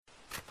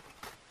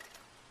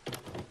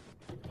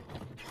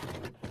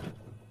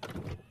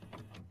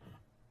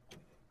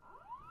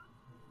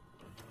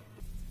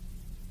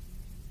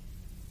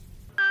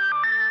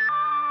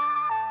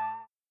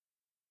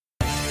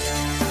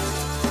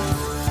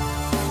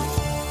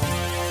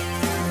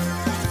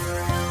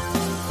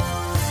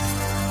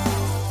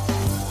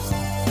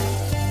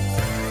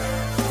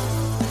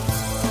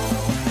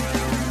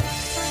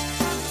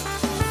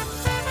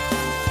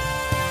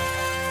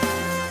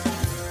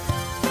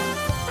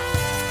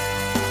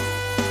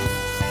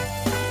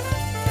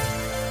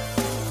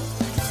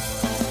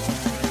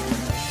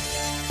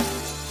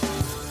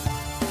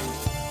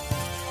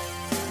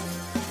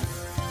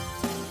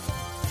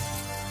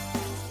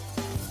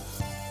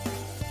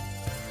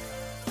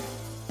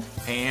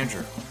Hey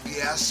Andrew,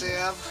 Yeah,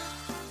 Sam?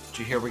 did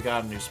you hear we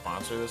got a new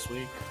sponsor this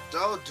week?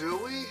 Oh, do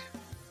we?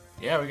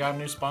 Yeah, we got a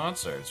new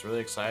sponsor. It's really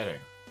exciting.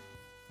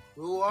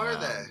 Who are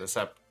they? This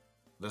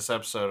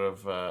episode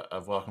of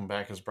Welcome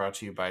Back is brought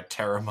to you by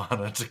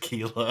Terramana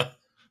Tequila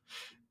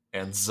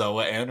and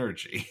Zoa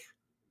Energy.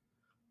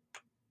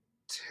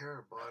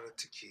 Terramana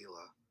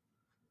Tequila.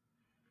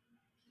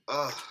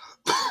 Ugh.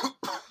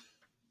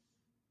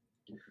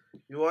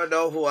 You want to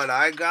know what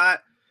I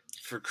got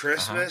for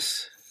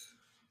Christmas?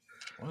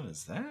 What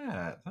is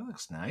that? That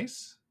looks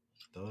nice.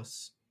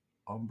 Dos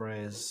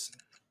hombres.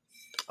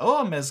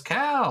 Oh,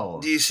 mezcal.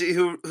 Do you see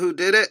who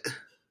did it?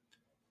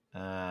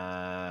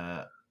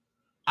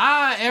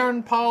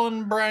 Aaron Paul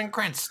and Bryan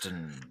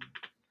Cranston.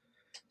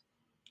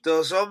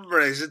 Those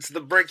hombres. It's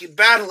the Breaking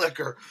Bad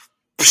liquor.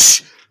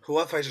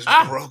 What if I just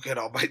broke it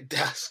on my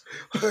desk?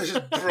 I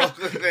just broke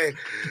the thing.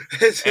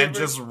 And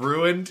just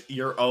ruined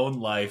your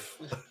own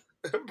life.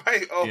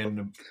 My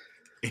own.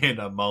 In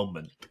a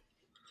moment.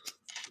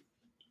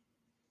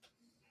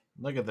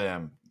 Look at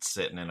them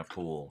sitting in a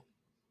pool.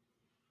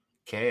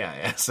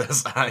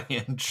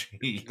 KISSING.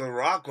 The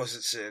Rock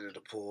wasn't sitting in a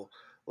pool.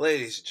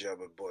 Ladies and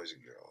gentlemen, boys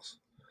and girls.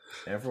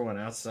 Everyone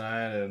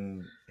outside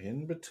and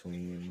in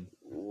between.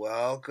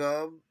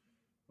 Welcome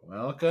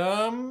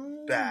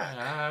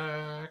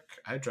back.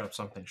 I dropped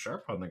something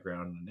sharp on the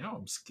ground and now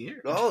I'm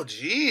scared. Oh,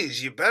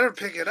 geez. You better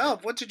pick it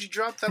up. What did you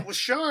drop that was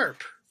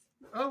sharp?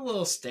 A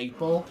little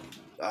staple.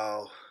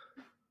 Oh.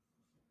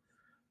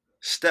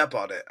 Step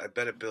on it. I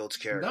bet it builds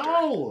character.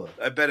 No!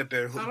 I bet it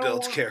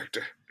builds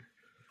character.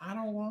 I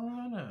don't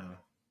wanna.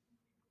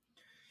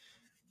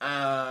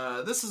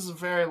 This is a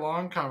very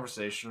long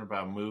conversation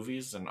about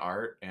movies and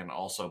art and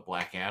also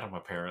Black Adam,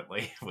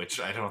 apparently,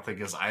 which I don't think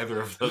is either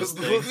of those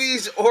things.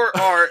 Movies or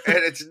art, and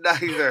it's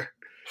neither.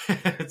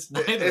 It's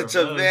neither. It's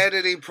a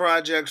vanity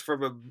project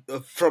from a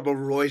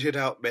roided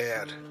out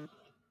man.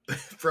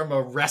 From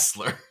a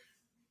wrestler.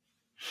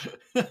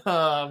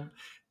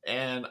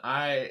 And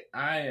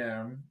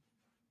I'm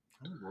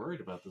worried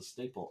about the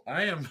staple.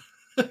 I am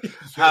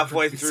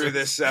halfway through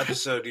this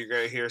episode, you're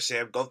gonna hear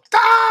Sam go,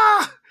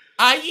 "Ah!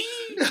 Aye!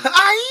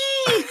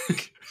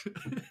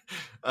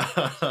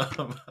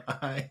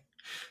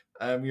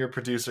 I'm your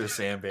producer,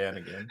 Sam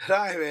Bannigan.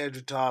 I'm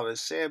Andrew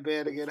Thomas. Sam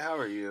Bannigan, how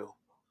are you?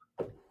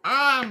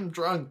 I'm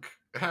drunk.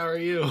 How are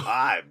you?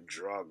 I'm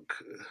drunk.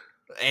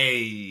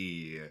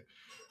 Hey,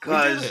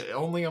 because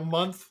only a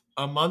month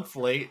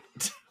late.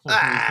 We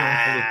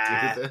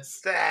normally do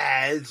this.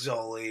 It's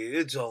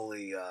only.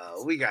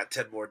 We got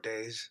 10 more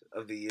days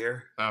of the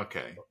year.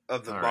 Okay.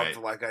 Of the month,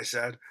 right. Like I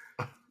said.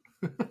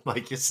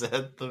 Like you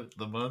said, the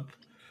month.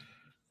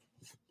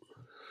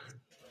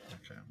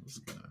 Okay, I'm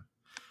just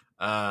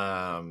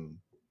gonna.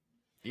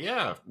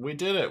 Yeah, we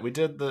did it. We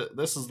did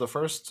This is the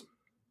first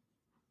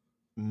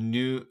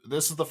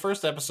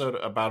episode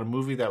about a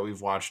movie that we've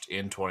watched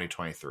in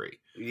 2023.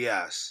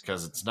 Yes,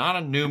 because it's not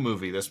a new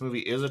movie. This movie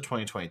is a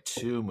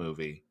 2022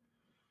 movie.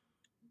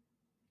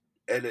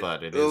 And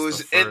but it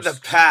was in the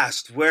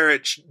past where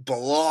it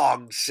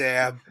belonged,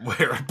 Sam.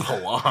 Where it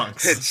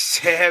belongs. And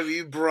Sam,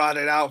 you brought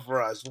it out for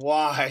us.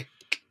 Why?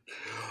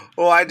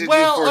 Why did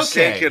you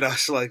forsake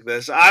us like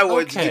this? I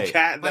went to the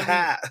Cat in the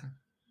Hat.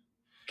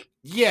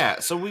 Yeah,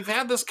 so we've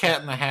had this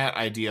Cat in the Hat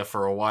idea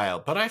for a while,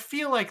 but I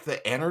feel like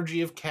the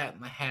energy of Cat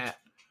in the Hat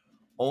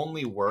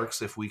only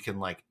works if we can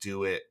like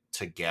do it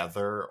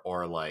together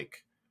or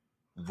like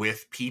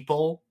with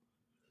people.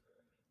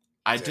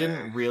 I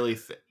didn't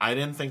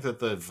think that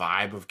the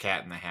vibe of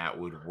Cat in the Hat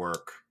would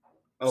work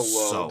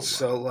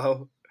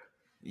solo.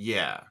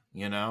 Yeah,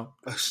 you know?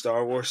 A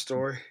Star Wars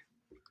story?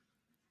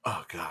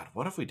 Oh, God.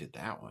 What if we did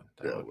that one?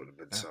 That would have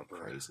been something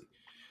crazy.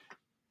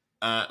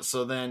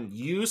 So then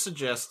you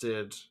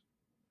suggested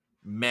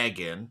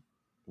Megan,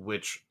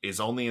 which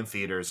is only in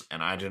theaters,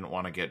 and I didn't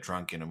want to get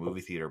drunk in a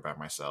movie theater by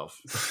myself.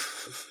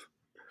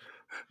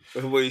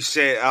 When you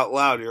say it out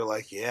loud, you're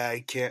like, yeah,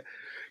 I can't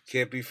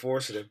be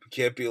forcing it.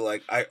 Can't be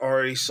like, I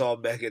already saw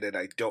Megan and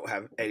I don't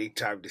have any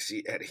time to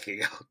see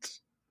anything else.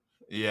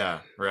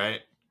 Yeah,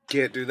 right?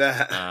 Can't do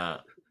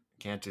that.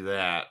 Can't do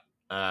that.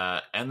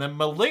 And then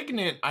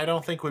Malignant, I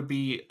don't think would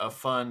be a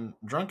fun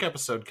drunk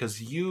episode because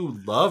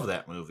you love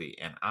that movie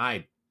and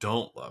I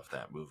don't love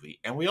that movie.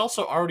 And we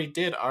also already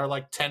did our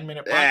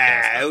 10-minute podcast.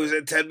 Yeah, it was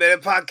a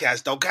 10-minute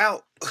podcast. Don't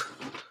count.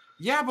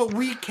 Yeah, but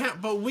we can't.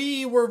 But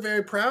we were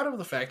very proud of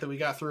the fact that we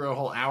got through a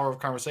whole hour of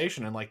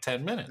conversation in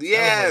 10 minutes.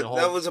 Yeah,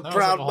 that was a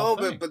proud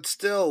moment. Thing. But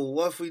still,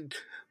 what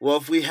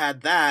if we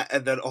had that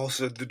and then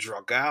also the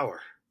drunk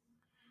hour?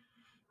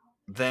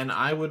 Then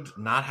I would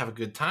not have a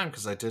good time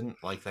because I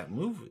didn't like that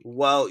movie.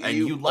 Well, and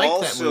you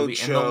liked that movie,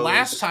 and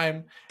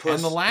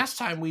the last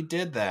time we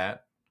did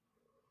that,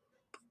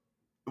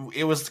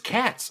 it was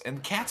Cats,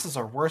 and Cats is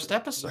our worst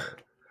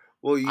episode.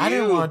 Well, I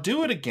didn't want to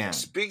do it again.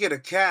 Speaking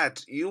of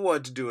cats, you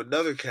wanted to do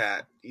another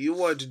cat. You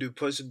wanted to do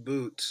Puss in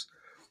Boots,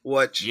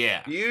 which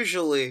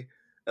usually,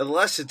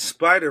 unless it's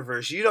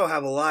Spider-Verse, you don't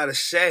have a lot to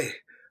say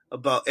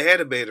about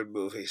animated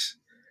movies.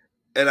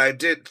 And I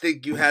didn't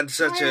think you had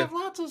such I a. have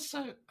lots of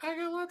say. I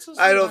got lots of.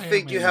 I don't about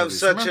think you animated have movies.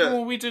 such Remember a.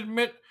 when we did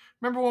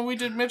Remember when we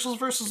did Mitchell's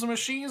versus the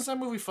Machines? That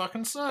movie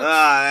fucking sucks.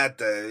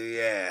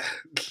 Yeah.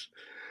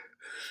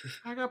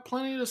 I got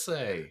plenty to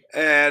say.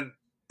 And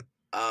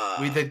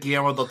we did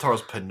Guillermo del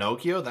Toro's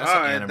Pinocchio. That's all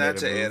an right, animated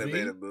that's an movie.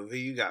 animated movie.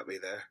 You got me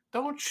there.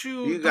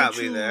 You got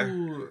me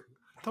there.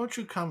 Don't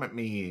you come at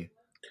me.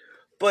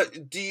 But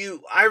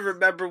I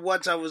remember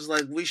once I was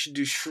like, we should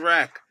do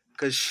Shrek,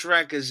 because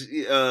Shrek is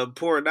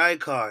poor an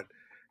icon,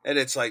 and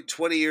it's like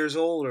 20 years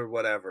old or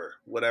whatever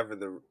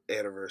the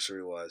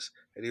anniversary was.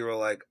 And you were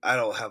like, I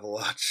don't have a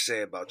lot to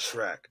say about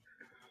Shrek.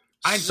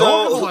 I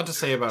don't have a lot to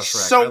say about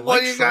Shrek. So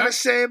what you got to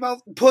say about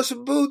Puss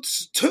in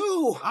Boots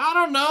 2? I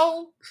don't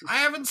know. I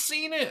haven't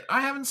seen it.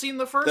 I haven't seen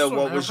the first one.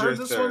 What was I've heard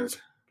your this third? One's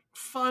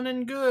fun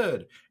and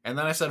good. And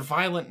then I said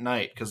Violent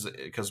Night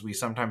because we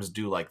sometimes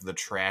do like the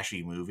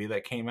trashy movie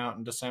that came out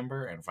in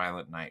December, and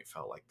Violent Night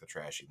felt like the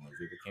trashy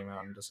movie that came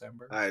out in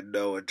December. I had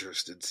no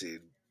interest in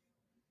seeing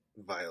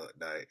Violent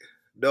Night.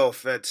 No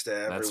offense to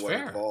everyone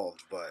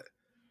involved, but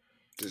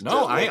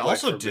no, I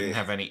also didn't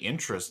have any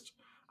interest.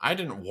 I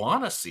didn't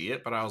want to see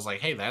it, but I was like,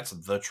 "Hey, that's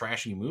the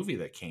trashy movie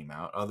that came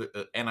out."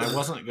 And I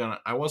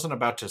wasn't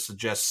about to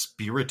suggest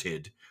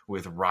Spirited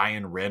with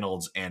Ryan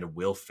Reynolds and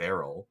Will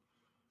Ferrell.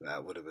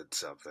 That would have been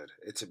something.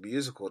 It's a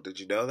musical. Did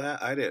you know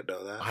that? I didn't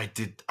know that.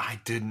 I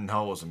didn't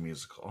know it was a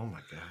musical. Oh my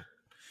god!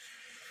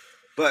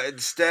 But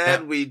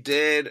instead, we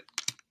did.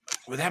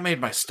 Well, that made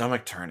my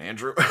stomach turn,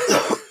 Andrew.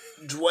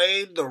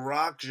 Dwayne "The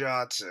Rock"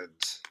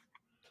 Johnson's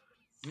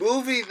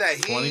movie that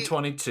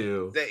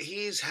 2022 that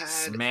he's had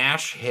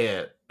smash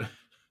hit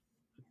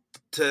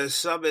to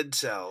some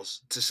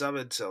incels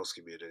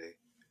community.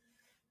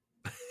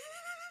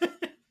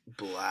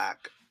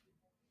 Black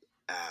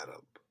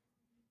Adam.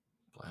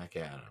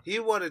 He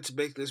wanted to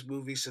make this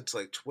movie since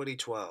like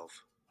 2012.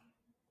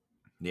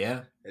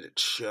 Yeah, and it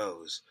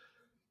shows.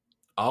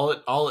 All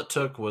it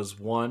took was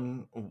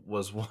one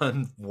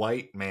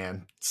white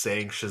man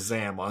saying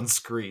Shazam on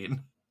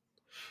screen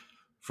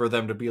for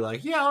them to be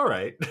like, yeah, all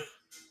right.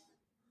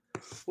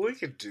 We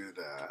could do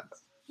that.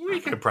 We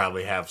could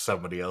probably have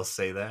somebody else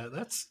say that.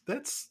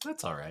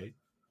 That's all right.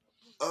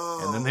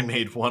 Oh, and then they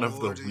made one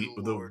of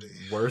the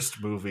worst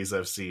movies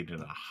I've seen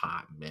in a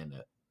hot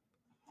minute.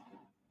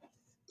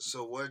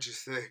 So what'd you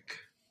think?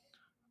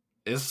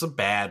 It's a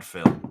bad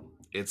film.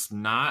 It's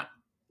not.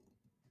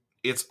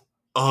 It's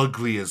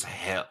ugly as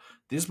hell.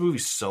 This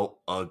movie's so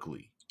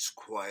ugly. It's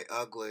quite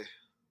ugly.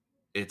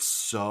 It's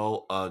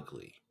so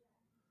ugly.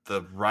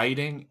 The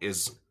writing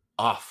is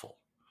awful.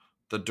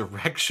 The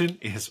direction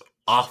is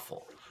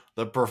awful.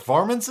 The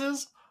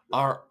performances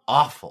are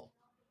awful.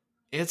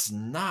 It's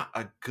not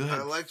a good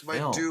film. I liked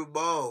my dude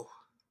Mo.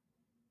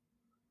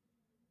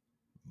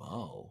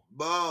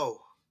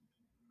 Mo.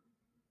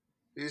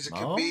 He's a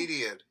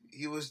comedian.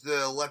 He was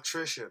the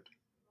electrician.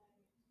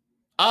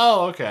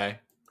 Oh, okay.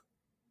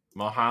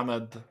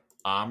 Mohammed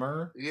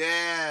Amr?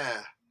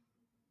 Yeah.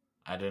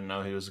 I didn't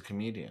know he was a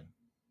comedian.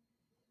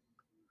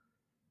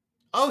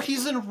 Oh,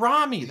 he's in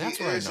Rami. That's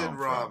where I know him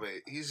from.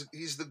 He is in Rami.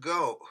 He's the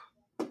GOAT.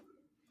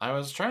 I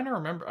was trying to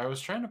remember. I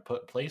was trying to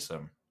place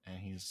him, and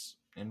he's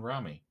in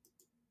Rami,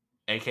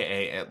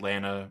 a.k.a.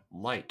 Atlanta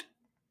Light.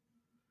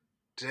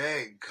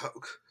 Dang.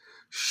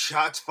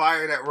 Shots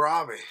fired at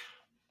Rami.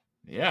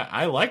 Yeah,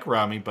 I like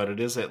Rami, but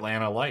it is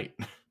Atlanta Light.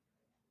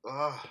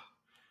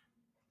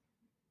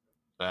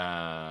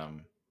 Yeah,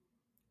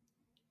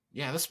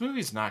 this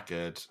movie's not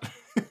good.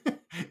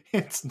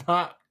 It's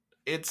not.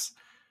 It's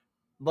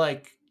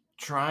like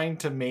trying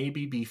to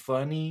maybe be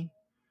funny,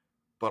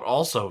 but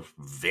also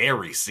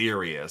very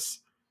serious,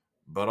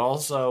 but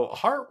also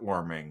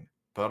heartwarming,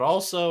 but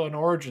also an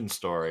origin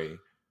story,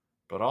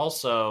 but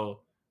also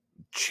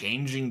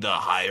changing the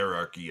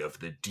hierarchy of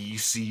the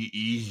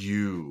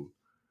DCEU,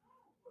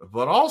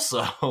 but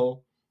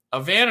also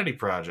a vanity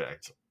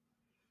project.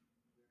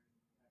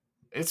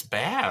 It's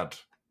bad.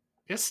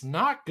 It's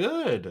not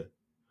good.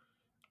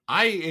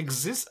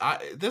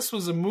 This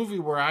was a movie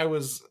where I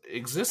was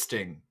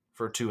existing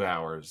for 2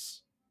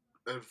 hours.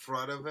 In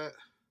front of it?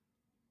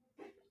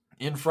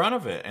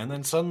 And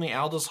then suddenly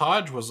Aldous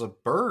Hodge was a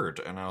bird.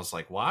 And I was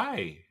like,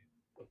 why?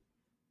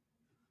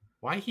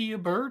 Why he a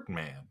bird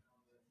man?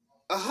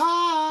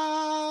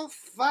 Aha!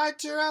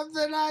 Fighter of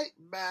the night,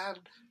 man.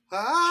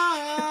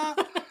 Ah!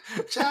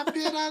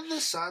 Champion of the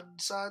sun.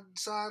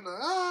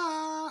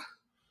 Ah!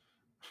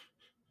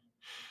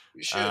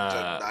 We should have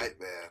done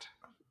Nightman.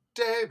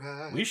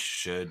 David. We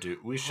should do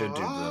the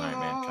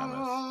Nightman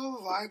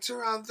Cometh.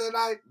 Fighter of the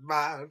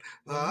Nightman.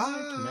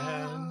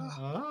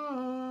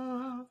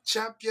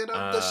 Champion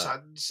of the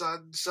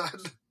sun.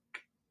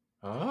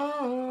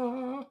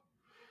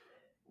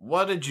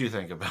 What did you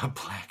think about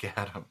Black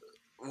Adam?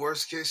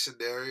 Worst case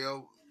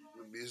scenario,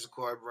 the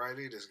musical I'm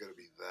writing is going to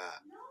be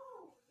that.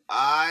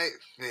 I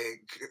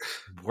think.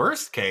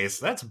 Worst case?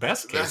 That's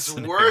best case. That's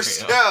scenario.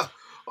 worst. Yeah.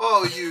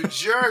 Oh, you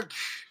jerk.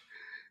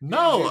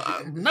 No,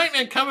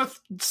 Nightman Cometh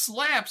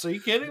slaps. Are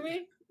you kidding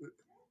me?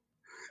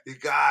 You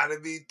gotta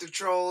meet the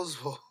trolls.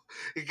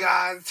 You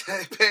gotta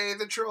pay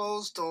the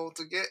trolls toll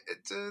to get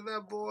into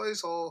that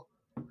boy's hole.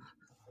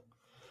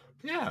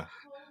 Yeah.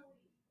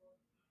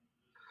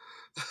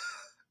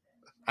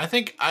 I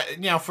think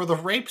for the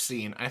rape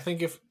scene, I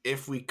think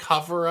if we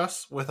cover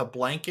us with a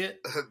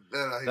blanket,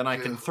 then I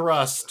can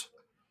thrust,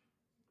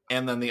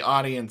 and then the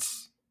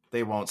audience,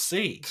 they won't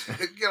see.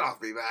 Get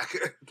off me, Mac.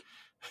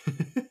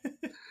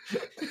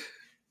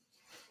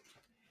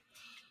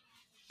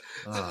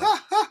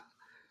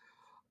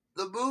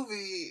 The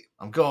movie.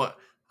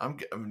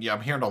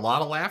 I'm hearing a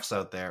lot of laughs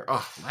out there.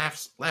 Oh,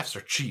 laughs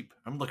are cheap.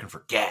 I'm looking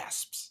for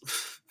gasps.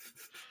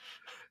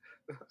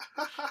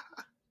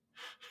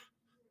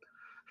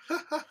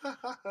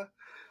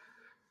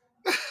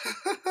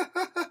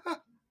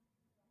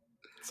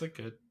 It's a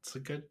good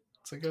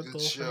little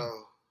show.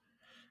 Thing.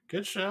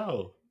 Good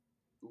show.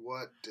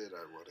 What did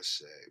I want to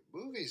say?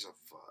 Movies are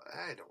fun.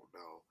 I don't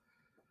know.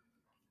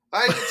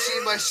 I could see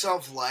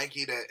myself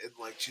liking it in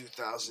like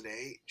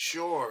 2008.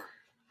 Sure.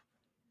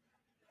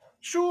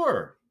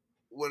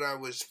 When I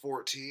was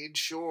 14,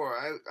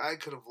 sure. I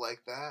could have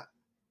liked that.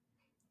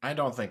 I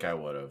don't think I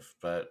would have,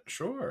 but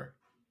sure.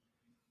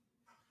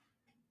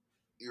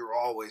 You're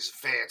always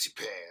fancy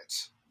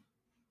pants.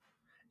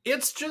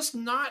 It's just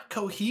not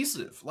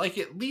cohesive. Like,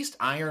 at least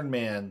Iron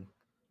Man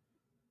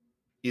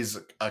is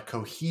a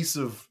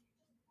cohesive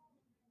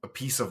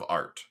piece of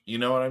art. You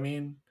know what I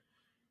mean?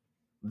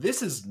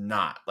 This is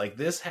not. Like,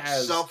 this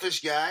has...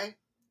 Selfish guy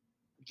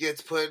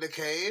gets put in a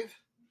cave,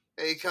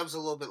 and he becomes a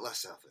little bit less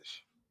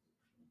selfish.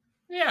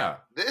 Yeah.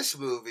 This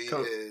movie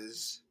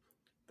is...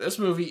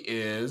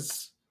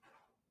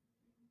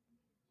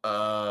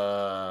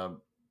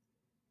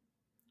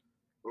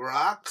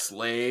 Rock.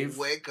 Slave.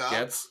 Wake up.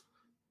 Gets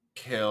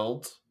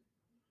killed.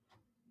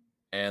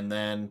 And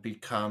then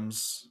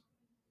becomes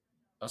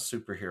a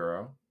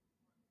superhero.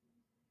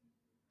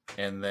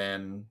 And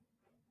then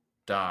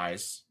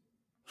dies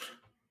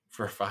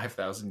for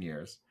 5,000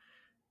 years.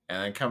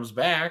 And then comes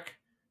back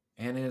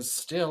and is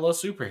still a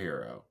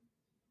superhero.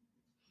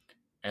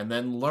 And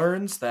then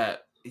learns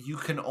that you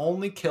can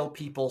only kill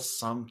people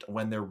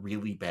when they're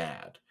really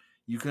bad.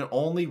 You can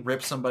only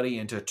rip somebody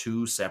into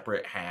two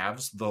separate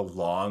halves the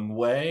long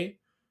way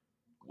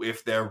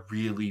if they're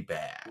really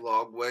bad.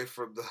 Long way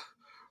from the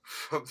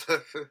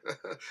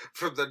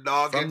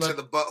noggin to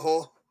the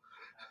butthole.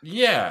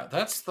 Yeah,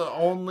 that's the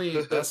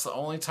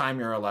only time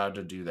you're allowed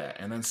to do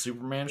that. And then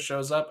Superman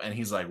shows up and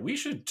he's like, "We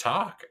should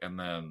talk," and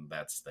then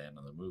that's the end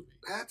of the movie.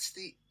 That's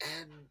the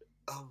end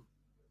of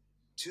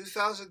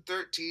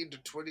 2013 to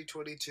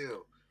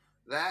 2022.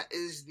 That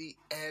is the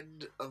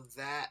end of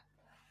that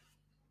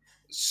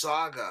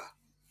saga.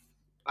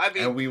 I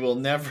mean, and we will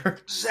never.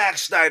 Zack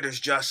Snyder's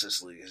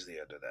Justice League is the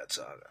end of that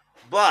saga.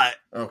 But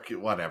okay,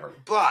 whatever.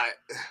 But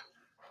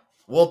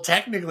well,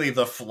 technically,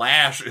 The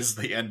Flash is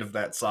the end of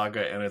that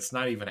saga, and it's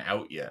not even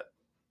out yet.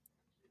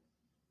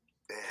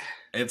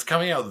 It's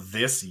coming out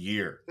this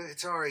year.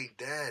 It's already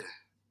dead.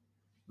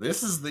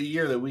 This is the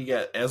year that we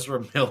get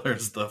Ezra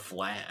Miller's The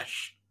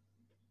Flash.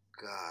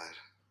 God,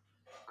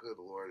 good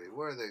lordy,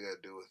 what are they gonna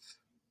do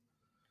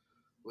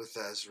with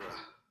Ezra?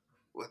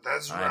 With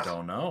Ezra, I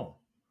don't know,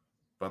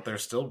 but they're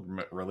still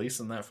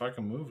releasing that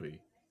fucking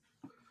movie.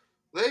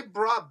 They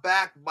brought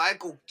back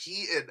Michael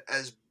Keaton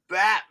as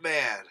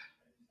Batman.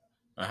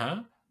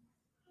 Uh-huh.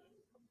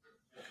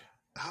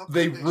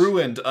 They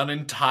ruined an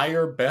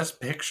entire Best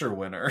Picture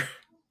winner.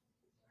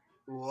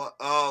 What?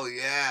 Oh,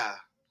 yeah.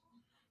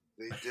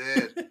 They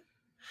did.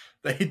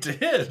 They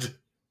did.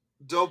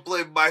 Don't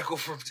blame Michael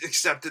for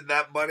accepting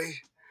that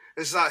money.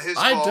 It's not his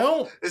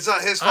fault. It's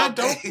not his fault.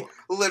 He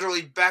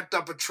literally backed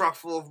up a truck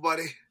full of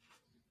money.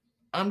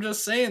 I'm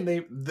just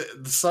saying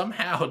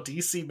somehow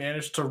DC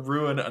managed to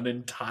ruin an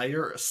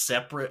entire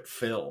separate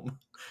film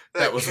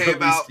that was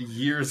released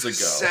years ago.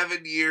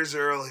 7 years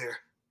earlier.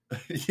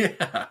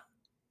 Yeah.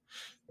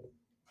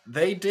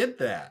 They did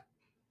that.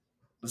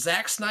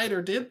 Zack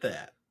Snyder did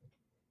that.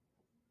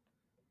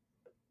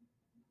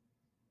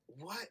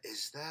 What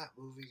is that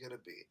movie going to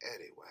be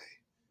anyway?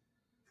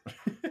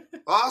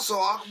 Also,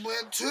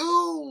 Aquaman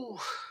 2.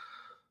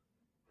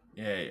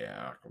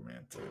 Yeah,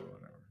 Aquaman 2,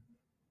 whatever.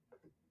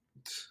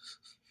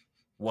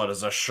 What,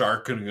 is a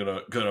shark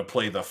gonna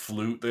play the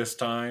flute this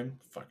time?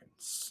 Fucking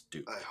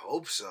stupid. I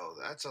hope so.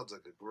 That sounds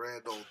like a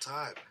grand old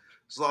time.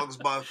 As long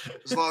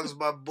as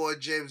my boy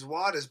James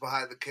Wan is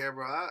behind the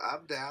camera,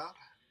 I'm down.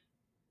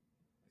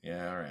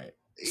 Yeah, all right.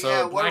 So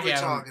yeah, what are we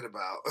talking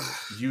about?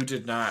 You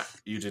did not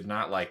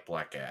like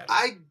Black Adam.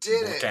 I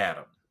didn't.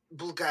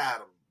 Black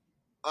Adam.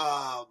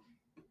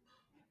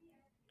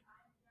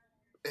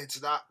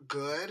 It's not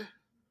good.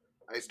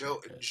 I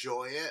don't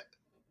enjoy it,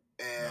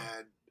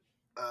 and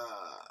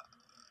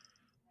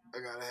I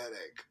got a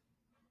headache.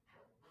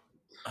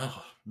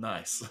 Oh,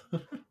 nice.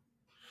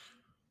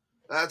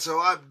 That's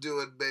how I'm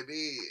doing,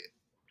 baby.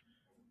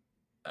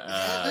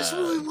 Yeah, this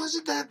movie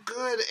wasn't that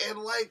good, and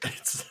like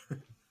it's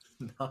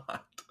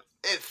not.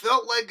 It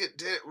felt like it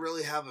didn't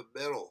really have a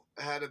middle.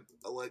 It had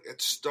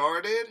it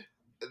started,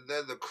 and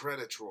then the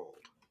credits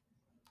rolled.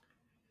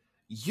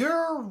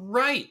 You're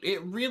right.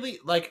 It really,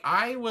 like,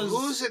 I was.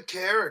 Who's a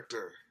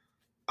character?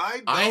 I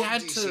know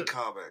DC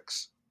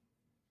Comics.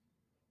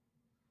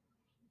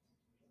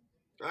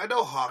 I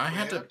know Hawkman. I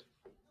had to.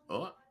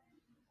 Oh.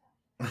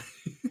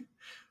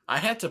 I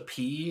had to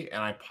pee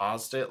and I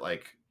paused it,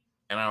 like,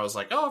 and I was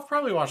like, oh, I've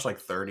probably watched like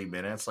 30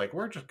 minutes. Like,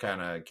 we're just kind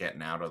of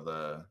getting out of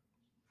the,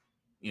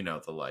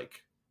 the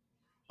like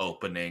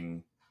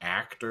opening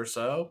act or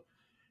so.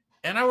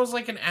 And I was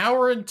like an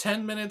hour and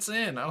 10 minutes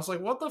in. I was like,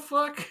 what the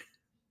fuck?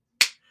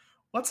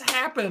 What's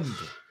happened?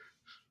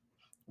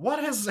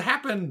 What has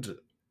happened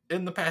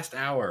in the past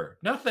hour?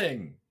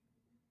 Nothing.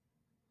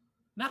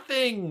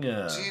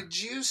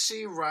 Did you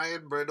see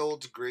Ryan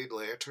Reynolds' Green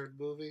Lantern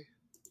movie?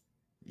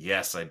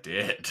 Yes, I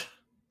did.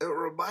 It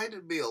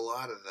reminded me a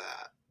lot of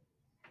that.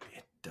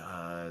 It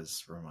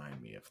does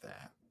remind me of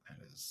that.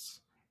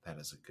 That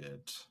is a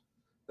good...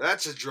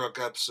 That's a drunk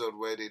episode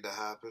waiting to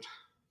happen.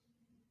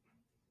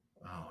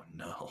 Oh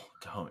no!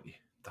 Don't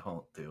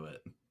do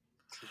it!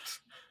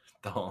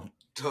 Don't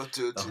do it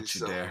to you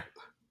yourself. Dare!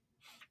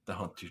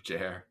 Don't you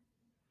dare!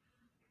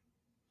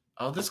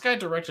 Oh, this guy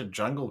directed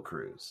Jungle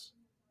Cruise.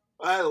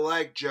 I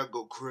like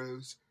Jungle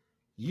Cruise.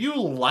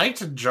 You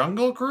liked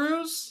Jungle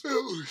Cruise? It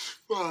was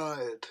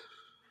fun.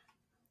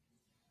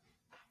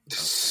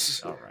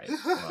 Okay, all right.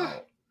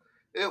 Well,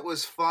 it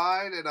was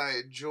fine, and I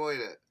enjoyed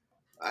it.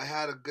 I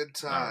had a good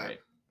time. All right.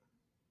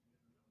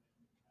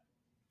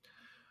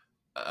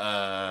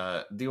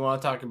 Do you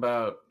want to talk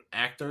about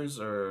actors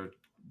or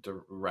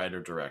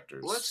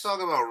writer-directors? Let's talk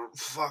about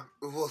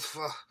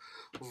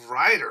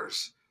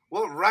writers.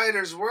 What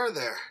writers were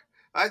there?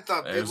 I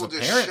thought people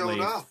just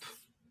showed up.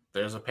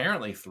 There's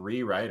apparently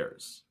 3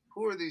 writers.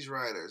 Who are these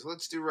writers?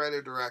 Let's do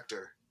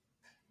writer-director.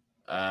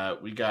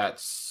 We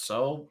got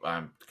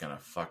I'm gonna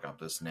fuck up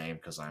this name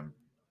because I'm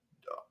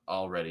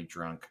already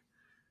drunk.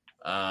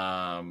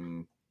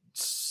 Sohrab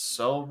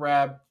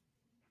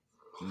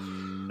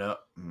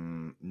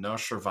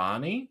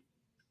Noshervani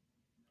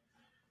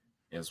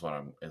is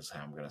how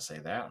I'm gonna say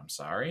that. I'm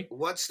sorry.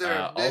 What's their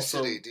ethnicity?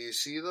 Also, do you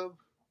see them?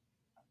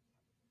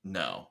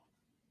 No.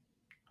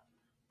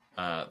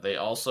 They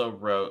also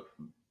wrote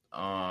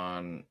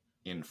on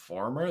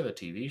Informer, the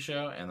TV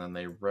show, and then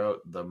they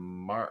wrote the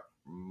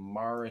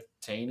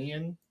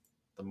Mauritanian.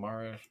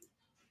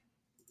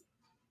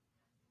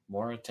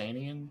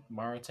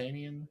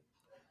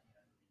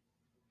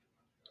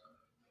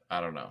 I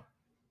don't know.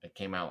 It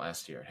came out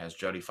last year. It has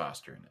Jodie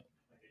Foster in it.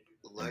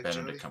 Like and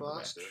Benedict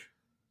Cumberbatch.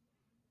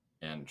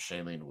 And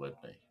Shailene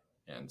Woodley.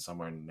 And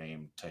someone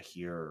named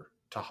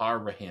Tahar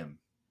Rahim.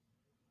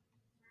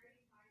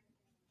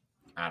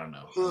 I don't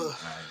know. I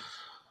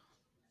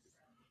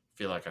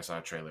feel like I saw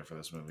a trailer for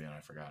this movie and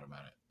I forgot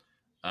about it.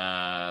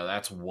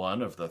 That's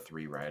one of the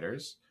 3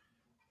 writers.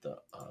 The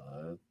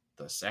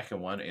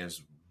second one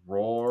is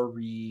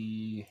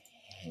Rory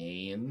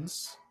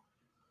Haynes.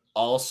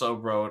 Also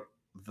wrote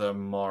the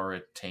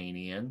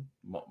Mauritanian,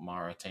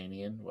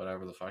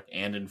 whatever the fuck,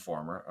 and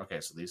Informer. Okay,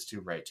 so these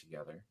 2 write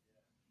together.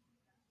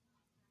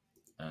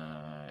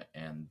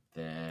 And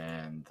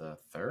then the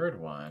third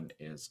one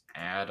is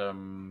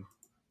Adam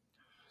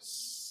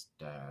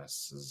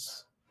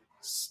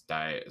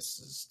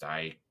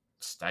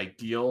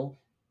Steigiel.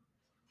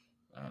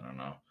 I don't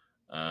know.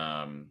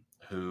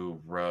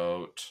 Who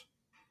wrote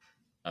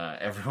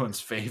everyone's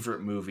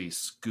favorite movie,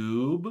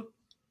 Scoob,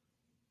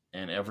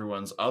 and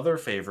everyone's other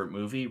favorite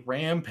movie,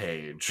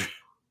 Rampage.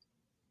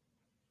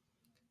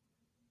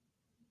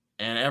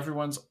 And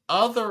everyone's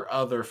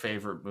other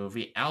favorite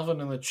movie,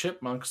 Alvin and the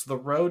Chipmunks, The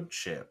Road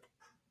Chip.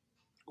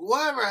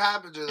 Whatever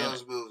happened to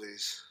those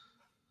movies?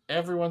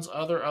 Everyone's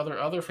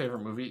other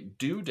favorite movie,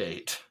 Due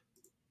Date.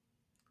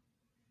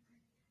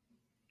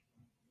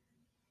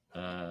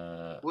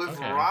 With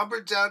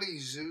Robert Downey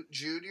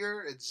Jr.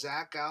 and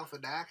Zach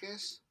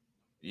Galifianakis?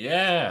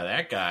 Yeah,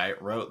 that guy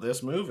wrote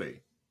this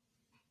movie.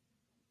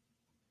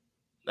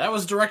 That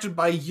was directed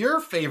by your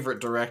favorite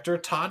director,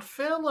 Todd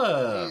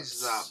Phillips.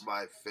 He's not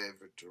my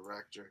favorite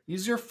director.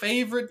 He's your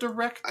favorite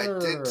director. I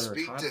did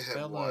speak to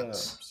him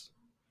once.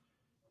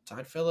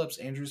 Todd Phillips,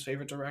 Andrew's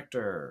favorite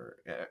director.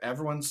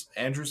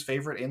 Andrew's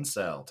favorite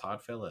incel,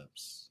 Todd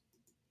Phillips.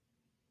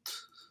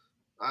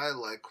 I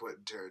like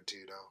Quentin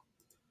Tarantino.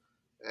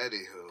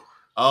 Anywho.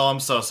 Oh, I'm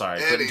so sorry.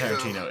 Quentin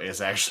Tarantino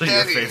is actually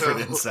your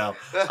favorite incel.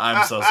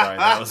 I'm so sorry.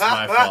 That was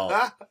my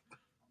fault.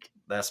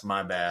 That's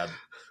my bad.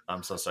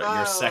 I'm so sorry.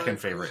 Your second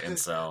favorite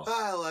incel.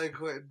 I like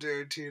Quentin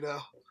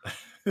Tarantino.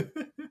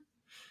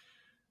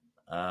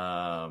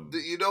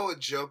 You know what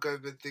joke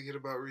I've been thinking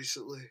about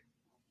recently?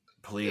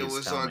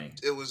 Please tell me.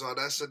 It was on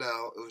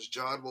SNL. It was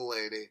John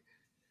Mulaney.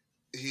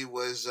 It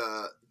was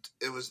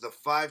the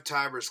Five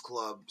Timers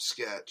Club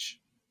sketch,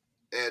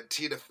 and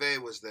Tina Fey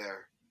was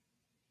there.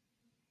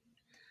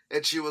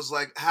 And she was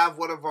like, have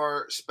one of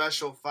our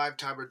special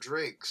 5-timer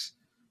drinks.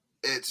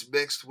 It's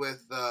mixed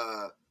with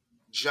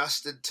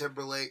Justin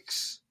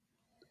Timberlake's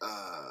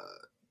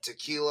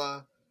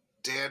tequila,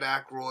 Dan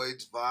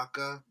Aykroyd's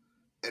vodka,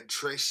 and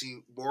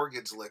Tracy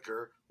Morgan's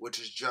liquor, which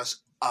is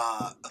just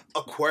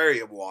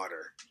aquarium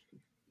water.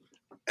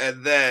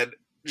 And then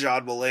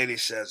John Mulaney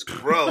says,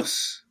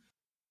 "Gross."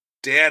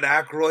 Dan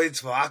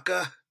Aykroyd's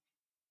vodka.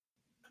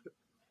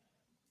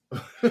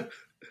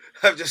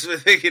 I've just been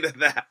thinking of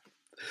that.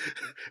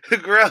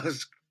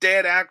 Gross.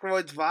 Dan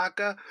Aykroyd's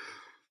vodka.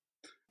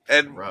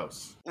 And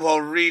Gross.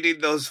 while reading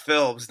those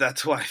films,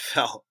 that's what I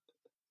felt.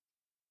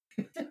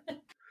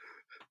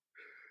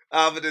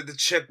 Alvin and the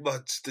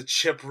Chipmunks, the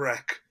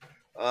Chipwreck.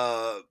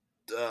 No,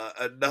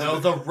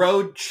 the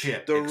Road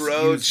Chip. The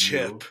Road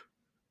Chip.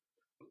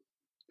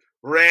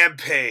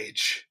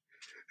 Rampage.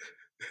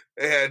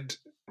 And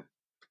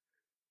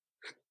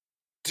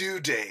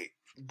Due Date.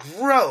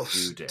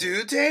 Gross.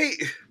 Due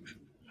Date?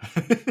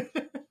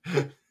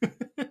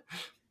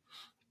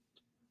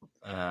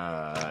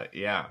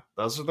 Yeah,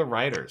 those are the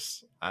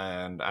writers.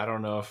 And I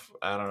don't know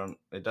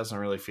it doesn't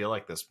really feel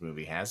like this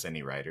movie has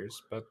any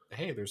writers, but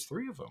hey, there's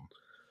 3 of them.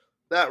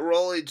 That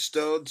Rolling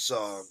Stones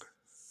song.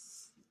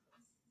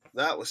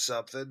 That was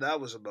something. That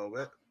was a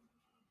moment.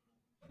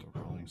 The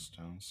Rolling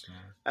Stones song.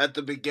 At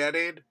the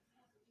beginning,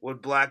 when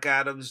Black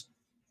Adam's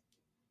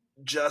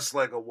just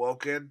like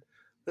awoken.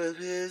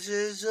 This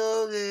is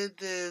only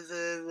this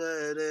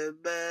is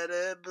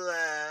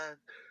black.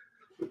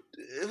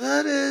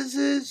 What is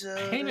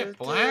it? Ain't it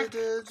black?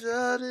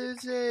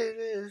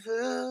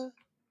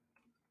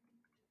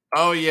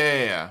 Oh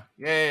yeah.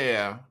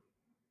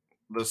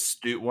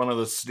 One of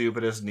the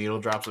stupidest needle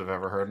drops I've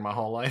ever heard in my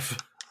whole life.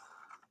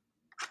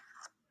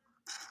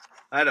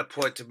 I had a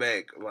point to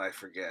make, but I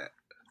forget.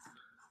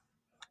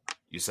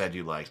 You said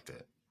you liked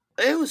it.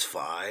 It was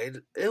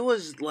fine. It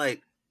was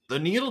like the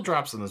needle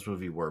drops in this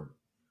movie were.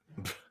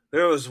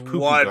 There was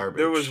one. Garbage.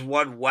 There was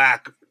one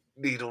whack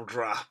needle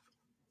drop.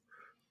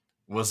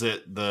 Was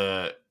it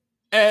the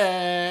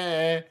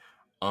And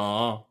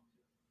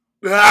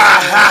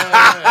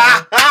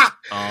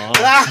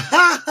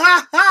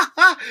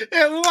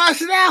it was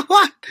that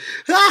one.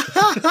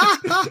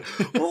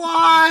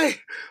 Why?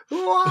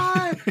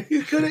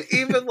 You couldn't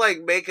even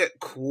like make it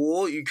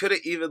cool. You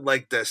couldn't even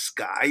like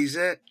disguise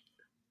it.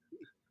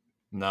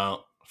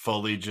 No,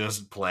 fully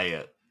just play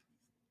it.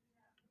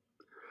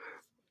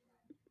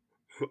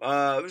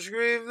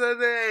 Scream the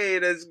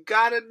name. It's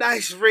got a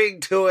nice ring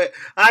to it.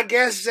 I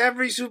guess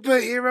every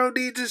superhero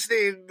needs his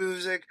theme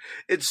music.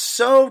 It's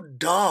so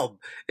dumb.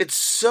 It's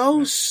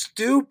so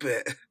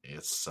stupid.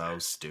 It's so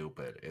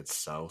stupid. It's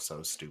so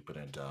stupid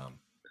and dumb.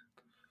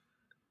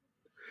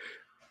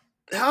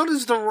 How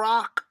does The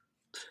Rock?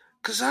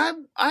 Because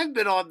I've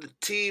been on the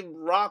team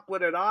Rock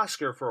win an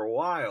Oscar for a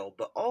while,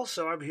 but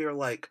also I'm here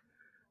like,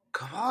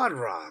 come on,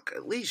 Rock,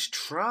 at least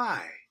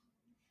try.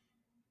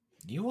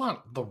 You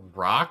want The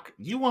Rock?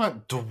 You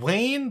want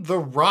Dwayne The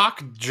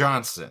Rock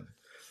Johnson,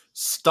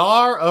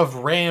 star of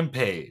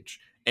Rampage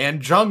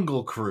and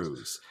Jungle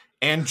Cruise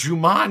and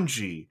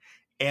Jumanji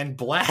and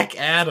Black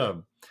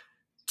Adam,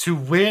 to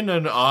win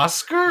an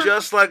Oscar?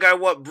 Just like I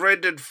want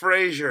Brendan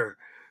Fraser,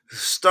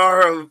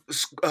 star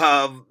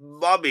of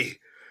Mummy.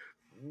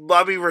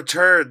 Mummy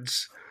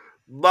Returns.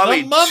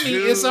 The Mummy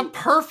is a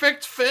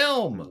perfect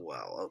film.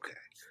 Well, okay.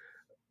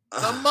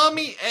 The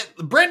Mummy,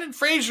 Brendan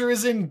Fraser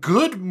is in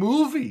good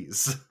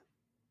movies.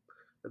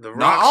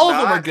 Not all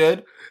of them are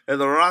good. And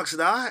The Rock's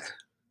not?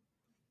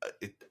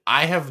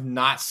 I have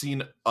not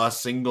seen a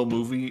single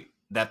movie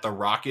that The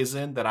Rock is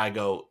in that I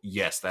go,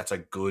 yes, that's a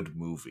good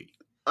movie.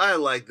 I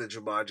like the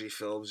Jumanji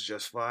films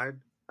just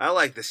fine. I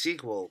like the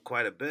sequel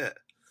quite a bit.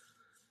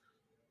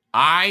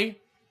 I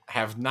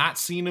have not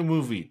seen a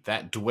movie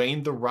that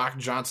Dwayne The Rock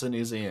Johnson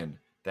is in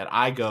that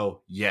I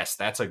go, yes,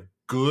 that's a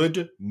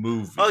good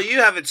movie. Oh,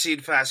 you haven't seen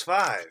Fast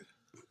 5?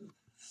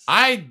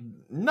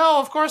 No,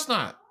 of course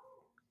not.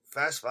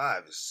 Fast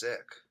 5 is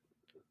sick.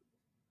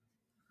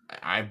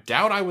 I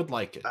doubt I would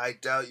like it. I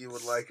doubt you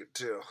would like it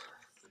too.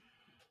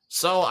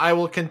 So I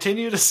will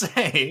continue to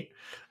say,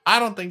 I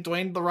don't think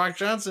Dwayne The Rock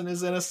Johnson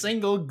is in a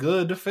single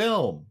good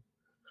film.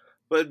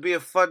 But it'd be a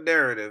fun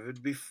narrative.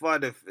 It'd be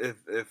fun if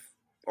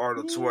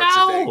Arnold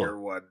Schwarzenegger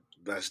won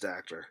Best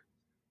Actor.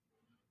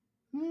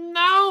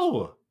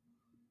 No.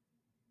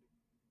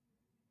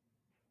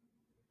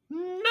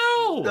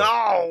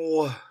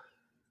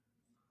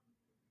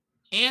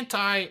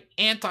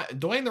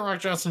 Dwayne The Rock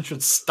Johnson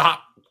should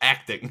stop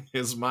acting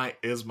is my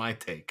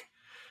take.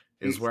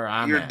 Is where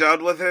I'm You're at.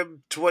 done with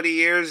him 20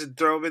 years and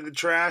throw him in the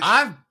trash?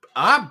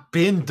 I've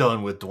been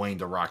done with Dwayne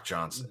The Rock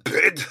Johnson.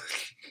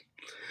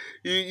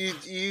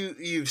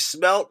 You've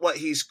smelt what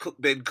he's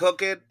been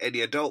cooking and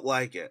you don't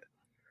like it.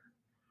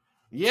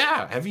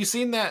 Yeah, have you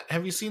seen that?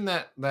 Have you seen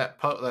that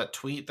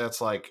tweet that's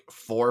like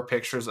 4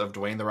 pictures of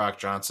Dwayne The Rock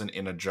Johnson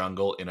in a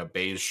jungle in a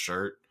beige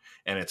shirt,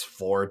 and it's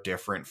 4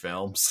 different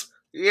films?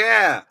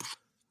 Yeah.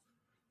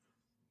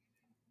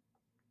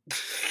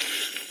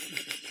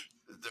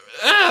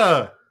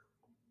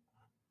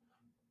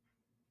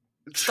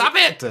 Stop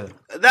it!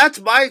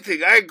 That's my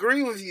thing. I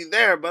agree with you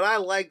there, but I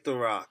like The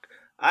Rock.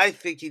 I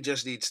think he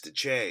just needs to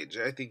change.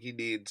 I think he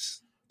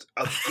needs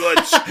a good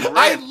script.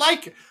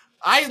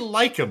 I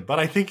like him, but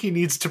I think he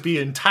needs to be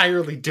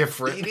entirely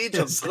different. He needs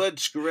a good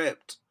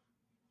script.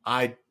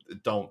 I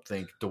don't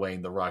think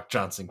Dwayne The Rock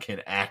Johnson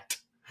can act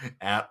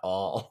at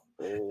all.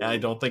 And I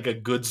don't think a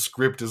good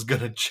script is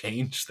going to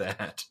change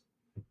that.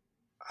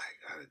 I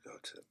gotta go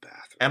to the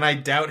bathroom. And I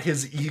doubt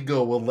his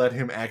ego will let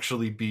him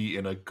actually be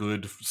in a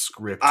good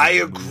script. I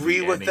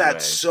agree with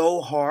that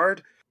so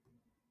hard.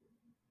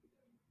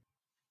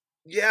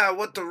 Yeah, I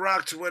want The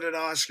Rock to win an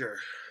Oscar.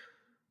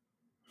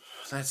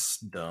 That's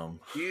dumb.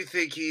 Do you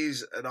think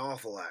he's an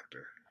awful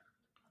actor?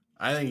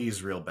 I think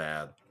he's real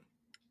bad.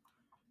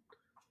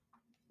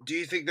 Do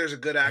you think there's a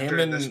good actor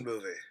in this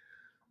movie?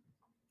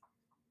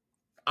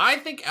 I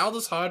think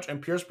Aldous Hodge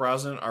and Pierce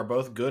Brosnan are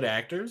both good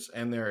actors,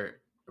 and they're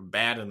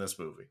bad in this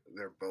movie.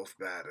 They're both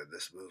bad in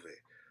this movie.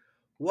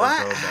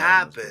 What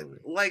happened?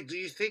 Like, do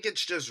you think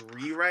it's just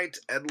rewrites,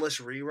 endless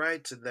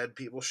rewrites, and then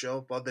people show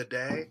up on the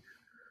day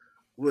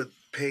with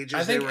pages?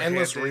 I think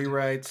endless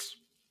rewrites.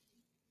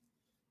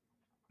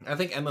 I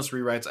think endless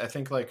rewrites. I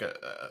think like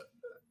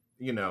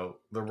The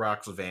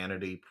Rock's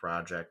vanity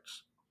project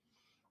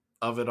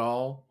of it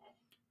all,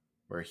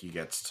 where he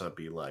gets to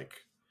be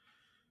like,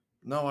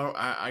 no,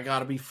 I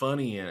gotta be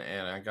funny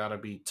and I gotta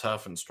be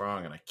tough and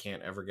strong, and I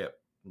can't ever get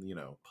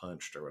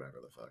punched or whatever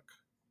the fuck.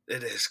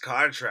 In his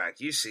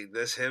contract, you see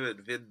this, him and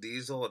Vin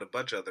Diesel and a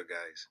bunch of other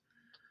guys.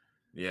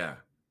 Yeah,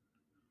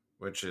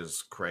 which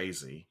is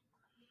crazy.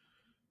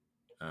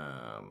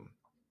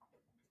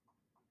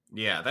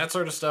 Yeah, that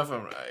sort of stuff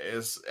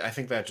I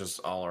think that just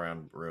all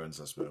around ruins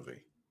this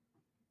movie.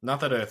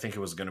 Not that I think it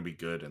was going to be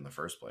good in the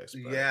first place.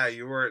 But yeah,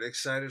 you weren't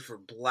excited for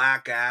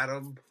Black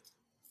Adam?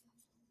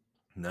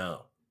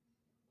 No.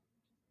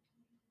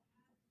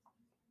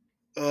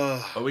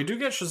 But we do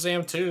get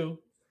Shazam 2,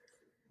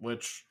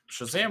 which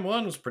Shazam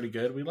 1 was pretty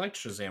good. We liked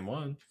Shazam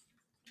 1.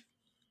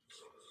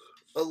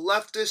 A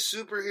leftist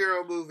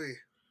superhero movie.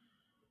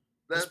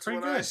 That's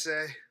what I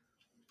say.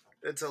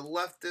 It's a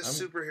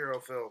leftist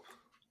superhero film.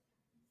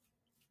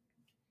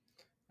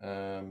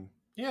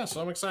 Yeah,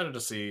 so I'm excited to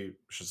see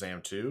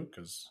Shazam 2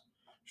 because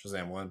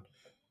Shazam 1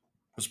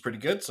 was pretty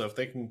good. So if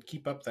they can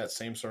keep up that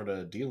same sort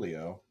of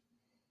dealio,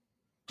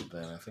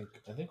 then I think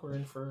we're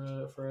in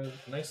for a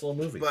nice little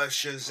movie. But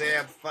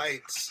Shazam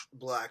fights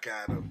Black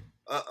Adam.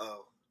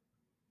 Uh-oh.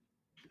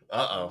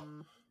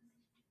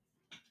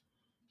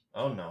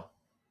 Oh no.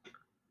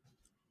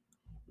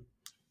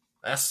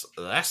 That's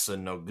a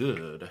no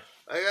good.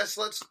 I guess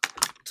let's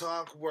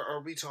talk.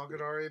 Are we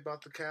talking already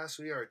about the cast?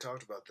 We already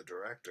talked about the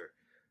director.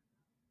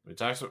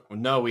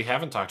 No, we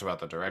haven't talked about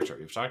the director.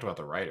 We've talked about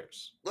the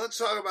writers. Let's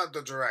talk about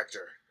the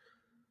director.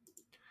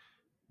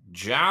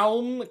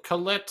 Jaume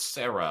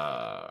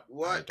Collet-Serra.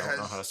 What? I don't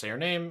know how to say her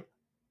name.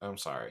 I'm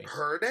sorry.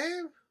 Her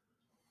name?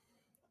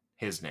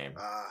 His name.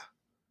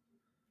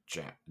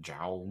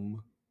 Jaume.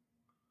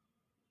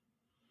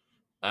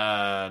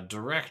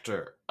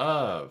 Director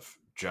of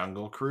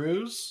Jungle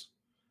Cruise,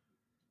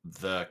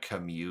 The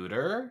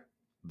Commuter,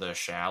 The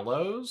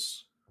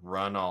Shallows,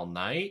 Run All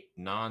Night,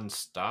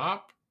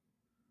 Non-Stop,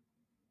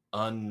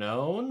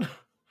 Unknown,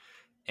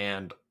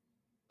 and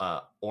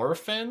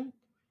Orphan,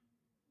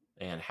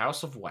 and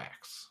House of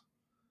Wax.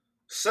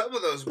 Some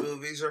of those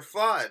movies are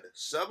fun.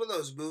 Some of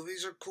those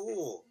movies are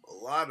cool. A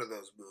lot of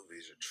those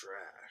movies are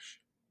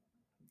trash.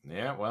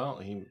 Yeah, well,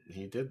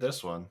 he did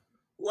this one.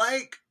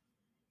 Like,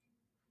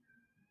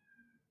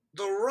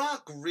 The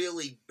Rock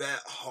really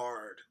bet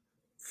hard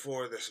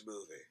for this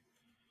movie.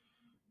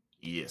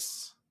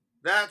 Yes.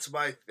 That's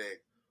my thing.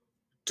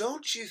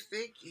 Don't you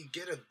think you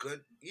get a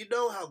good... You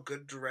know how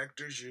good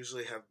directors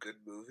usually have good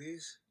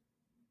movies?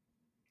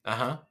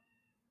 Uh-huh.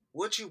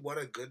 Would you want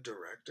a good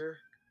director?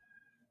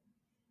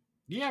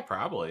 Yeah,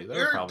 probably. That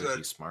would probably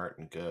be smart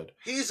and good.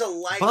 He's a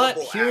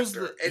likable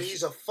actor, and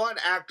he's a fun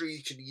actor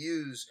you can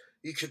use,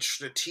 you can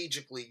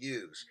strategically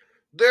use.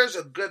 There's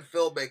a good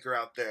filmmaker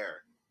out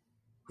there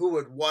who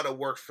would want to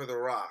work for The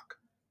Rock.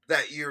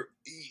 That you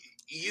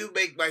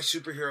make my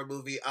superhero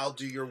movie, I'll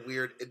do your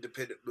weird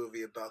independent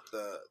movie about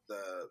the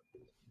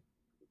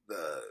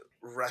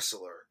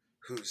wrestler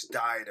who's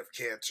died of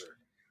cancer.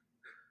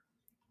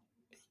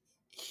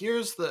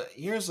 Here's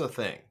the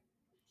thing.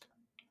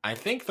 I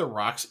think The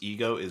Rock's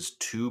ego is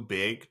too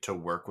big to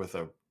work with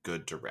a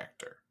good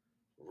director.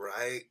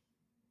 Right.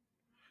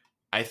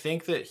 I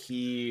think that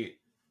he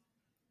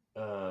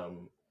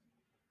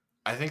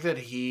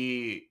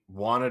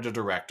wanted a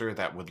director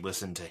that would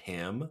listen to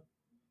him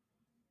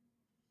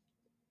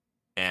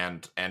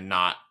and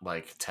not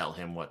like tell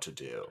him what to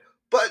do.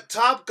 But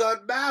Top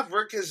Gun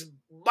Maverick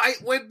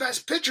might win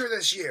Best Picture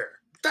this year.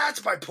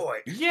 That's my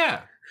point.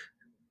 Yeah.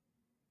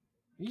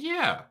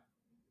 Yeah.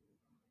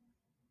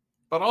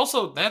 But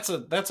also, that's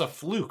a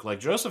fluke.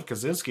 Like, Joseph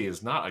Kosinski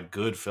is not a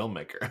good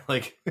filmmaker.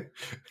 Like,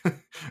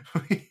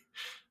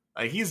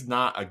 he's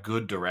not a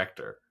good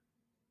director.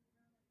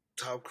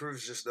 Tom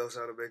Cruise just knows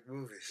how to make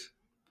movies.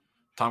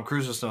 Tom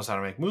Cruise just knows how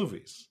to make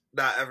movies.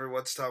 Not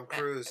everyone's Tom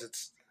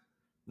Cruise.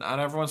 Not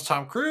everyone's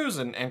Tom Cruise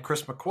and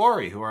Chris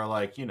McQuarrie, who are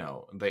like,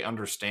 they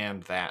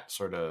understand that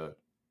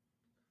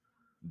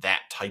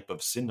type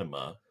of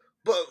cinema.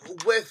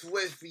 But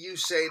with you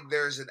saying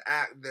there's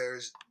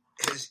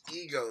his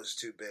ego's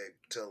too big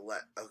to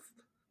let...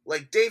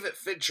 Like, David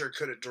Fincher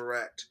couldn't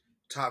direct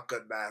Top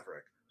Gun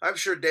Maverick. I'm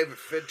sure David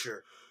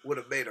Fincher would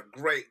have made a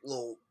great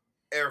little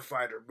air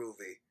fighter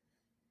movie.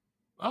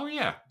 Oh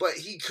yeah. But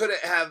he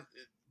couldn't have.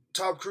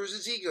 Tom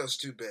Cruise's ego's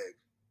too big.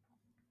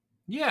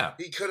 Yeah.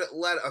 He couldn't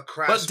let a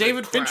crash. But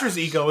David Fincher's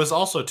ego is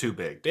also too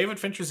big. David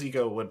Fincher's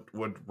ego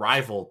would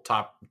rival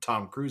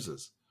Tom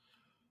Cruise's.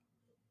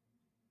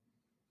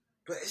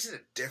 But isn't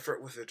it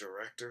different with a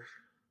director?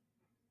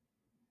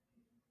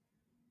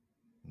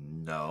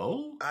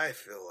 No. I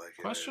feel like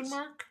it Question is.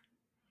 mark?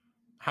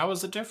 How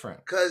is it different?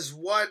 Because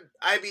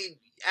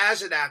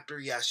as an actor,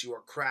 yes, you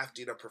are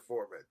crafting a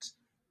performance.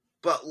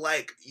 But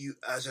like you,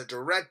 as a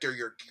director,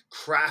 you're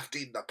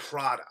crafting the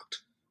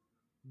product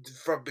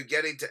from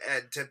beginning to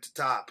end, tip to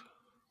top.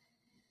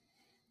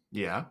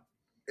 Yeah.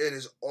 It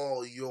is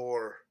all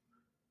your.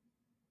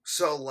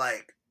 So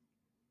like.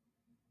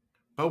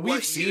 But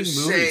we've seen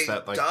movies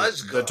that like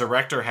the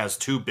director has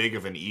too big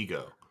of an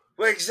ego.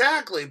 Well,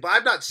 exactly. But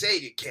I'm not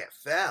saying you can't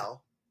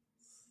fail.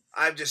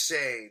 I'm just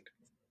saying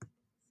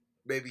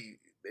maybe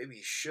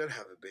you should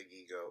have a big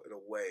ego in a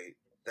way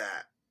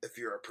that if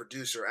you're a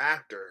producer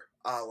actor,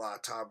 a la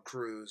Tom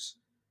Cruise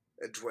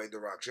and Dwayne "The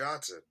Rock"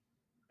 Johnson,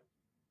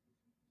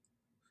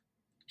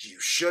 you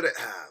shouldn't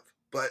have.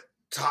 But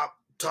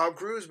Tom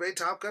Cruise made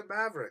Top Gun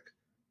Maverick.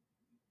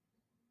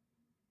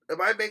 Am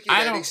I making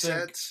any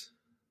sense?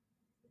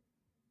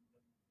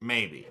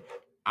 Maybe.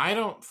 I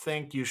don't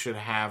think you should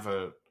have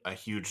a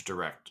huge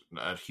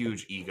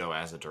ego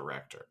as a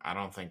director. I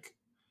don't think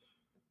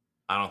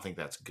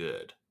that's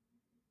good.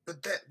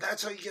 But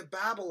that's how you get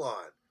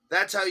Babylon.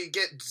 That's how you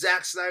get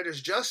Zack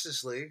Snyder's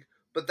Justice League,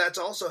 but that's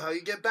also how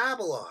you get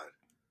Babylon.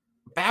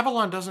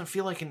 Babylon doesn't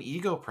feel like an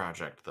ego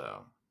project,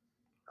 though.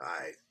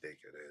 I think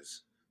it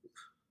is.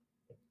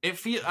 It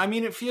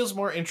feels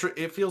more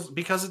it feels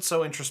because it's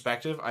so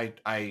introspective. I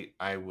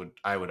would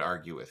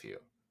argue with you.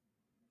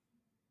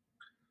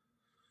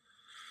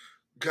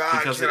 God,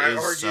 because can it I is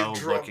argue so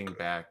drunk? Looking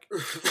back.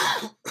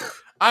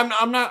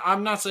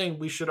 I'm not saying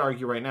we should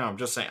argue right now. I'm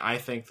just saying I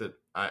think that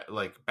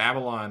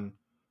Babylon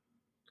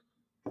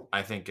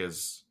I think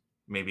is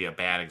maybe a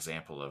bad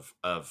example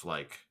of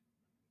like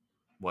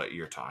what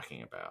you're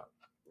talking about.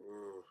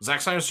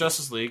 Zack Snyder's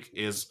Justice League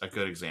is a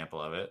good example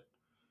of it.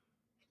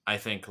 I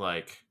think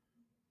like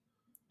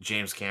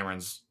James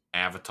Cameron's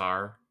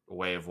Avatar,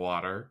 Way of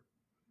Water.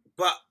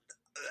 But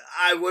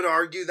I would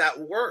argue that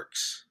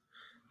works.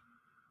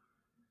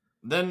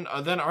 Then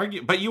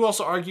argue, but you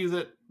also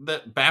argue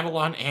that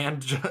Babylon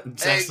and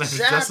Zack Snyder's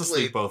Justice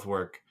League both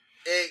work.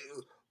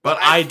 But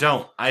I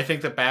don't. I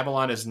think that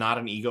Babylon is not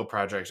an ego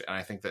project, and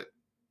I think that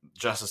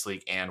Justice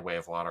League and Way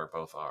of Water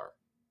both are.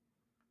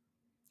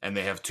 And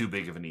they have too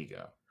big of an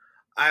ego.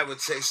 I would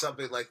say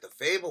something like The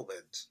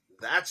Fabelmans.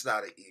 That's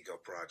not an ego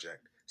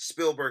project.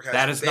 Spielberg has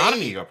that is not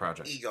an ego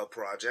project. Ego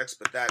projects,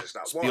 but that is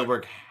not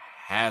Spielberg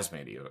has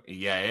made ego.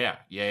 Yeah.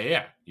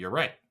 You're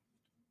right.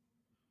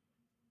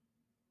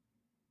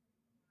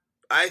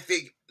 I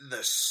think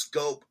the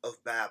scope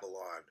of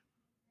Babylon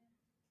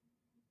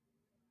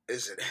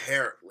is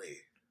inherently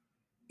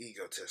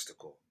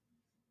egotistical.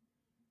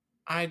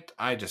 I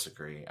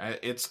disagree.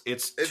 It's in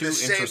too the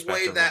same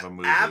introspective way that of a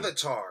movie.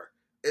 Avatar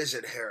is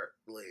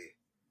inherently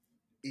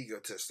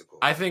egotistical.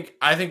 I think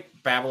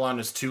Babylon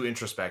is too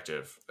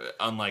introspective,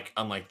 unlike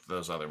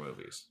those other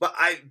movies. But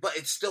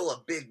it's still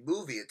a big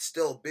movie. It's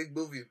still a big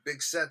movie with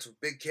big sets with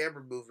big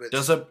camera movements.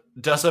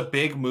 Does a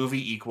big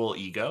movie equal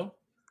ego?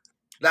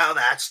 Now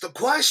that's the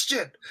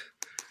question.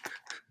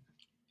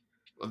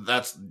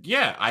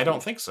 I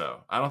don't think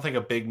so. I don't think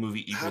a big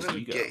movie equals ego. How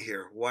did we get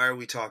here? Why are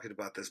we talking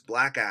about this?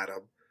 Black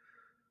Adam.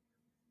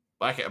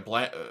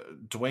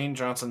 Dwayne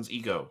Johnson's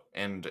ego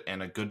and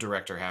a good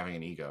director having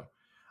an ego.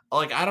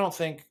 Like I don't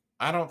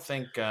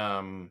like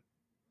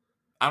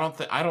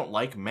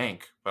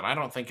Mank, but I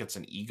don't think it's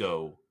an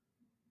ego.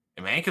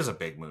 Mank is a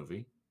big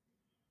movie.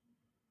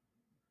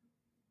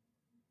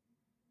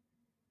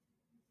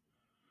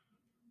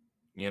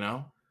 You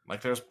know?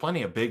 Like there's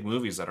plenty of big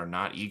movies that are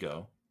not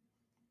ego.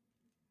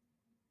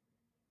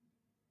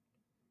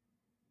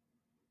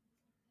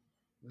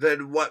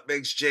 Then what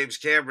makes James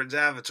Cameron's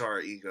Avatar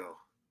ego?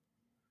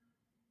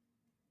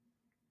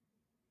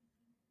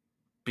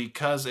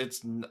 Because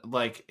it's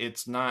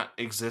not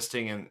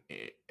existing and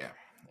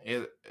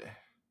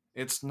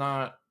it's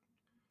not.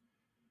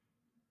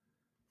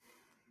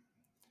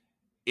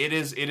 It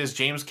is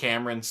James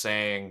Cameron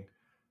saying,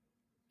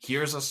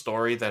 here's a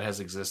story that has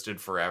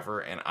existed forever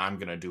and I'm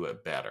going to do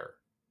it better.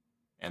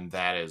 And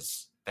that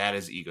is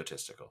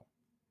egotistical.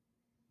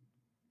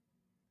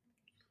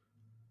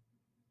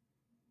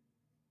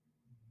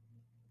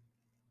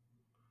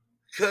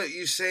 Couldn't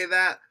you say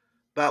that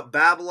about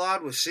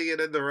Babylon with Singing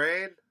in the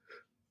Rain?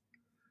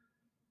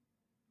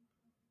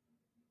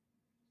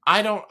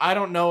 I don't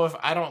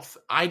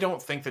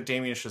think that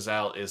Damien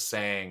Chazelle is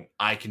saying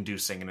I can do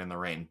Singing in the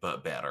Rain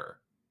but better.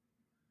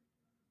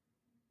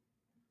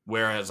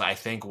 Whereas I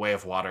think Way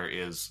of Water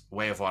is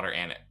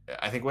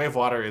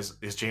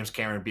James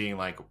Cameron being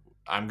like,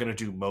 I'm gonna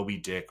do Moby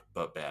Dick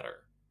but better.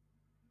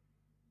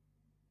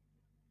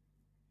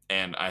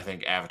 And I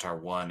think Avatar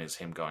 1 is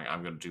him going,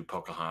 I'm gonna do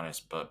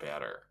Pocahontas but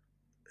better.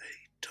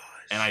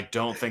 And I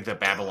don't think that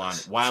Babylon,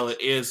 does. while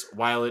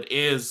it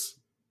is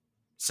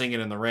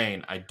Singing in the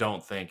Rain, I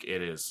don't think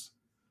it is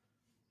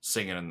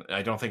singing.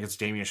 I don't think it's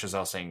Damien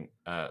Chazelle saying,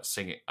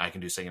 "Singing, I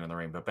can do Singing in the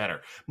Rain, but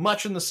better."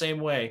 Much in the same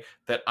way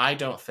that I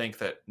don't think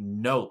that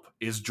Nope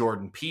is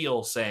Jordan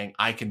Peele saying,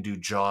 "I can do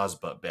Jaws,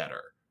 but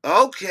better."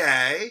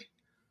 Okay.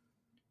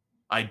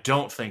 I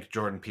don't think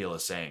Jordan Peele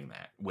is saying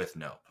that with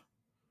Nope.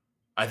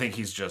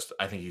 he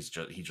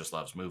just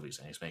loves movies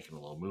and he's making a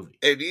little movie.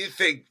 And you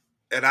think,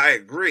 and I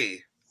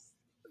agree,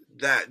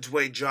 that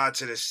Dwayne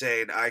Johnson is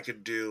saying I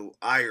can do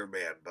Iron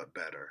Man but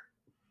better.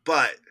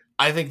 But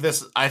I think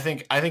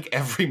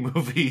every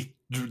movie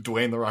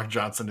Dwayne The Rock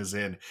Johnson is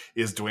in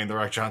is Dwayne The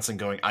Rock Johnson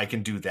going, I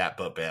can do that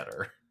but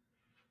better.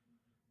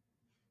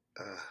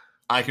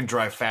 I can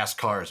drive fast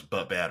cars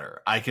but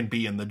better. I can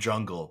be in the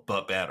jungle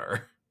but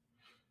better.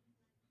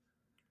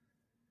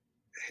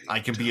 I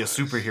can be a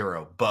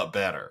superhero but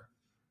better.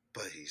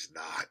 But he's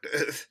not.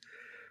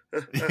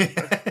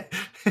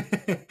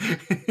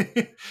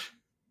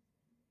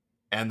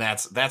 And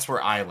that's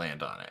where I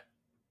land on it.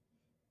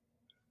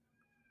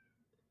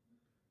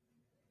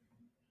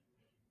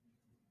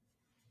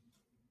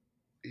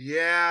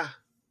 Yeah.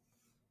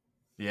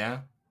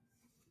 Yeah?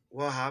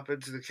 What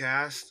happened to the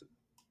cast?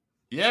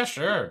 Yeah,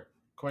 sure.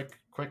 Quick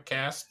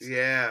cast.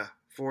 Yeah.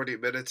 40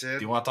 minutes in.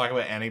 Do you want to talk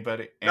about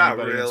anybody Not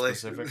really. in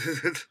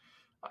specific?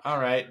 All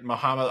right.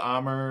 Muhammad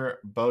Amr,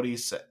 Bodhi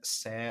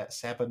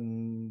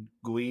Sabangui.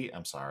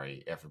 I'm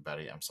sorry,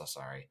 everybody. I'm so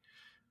sorry.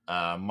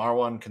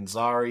 Marwan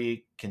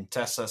Kanzari,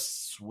 Contessa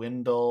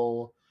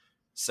Swindle,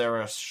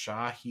 Sarah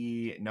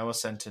Shahi, Noah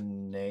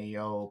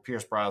Centineo,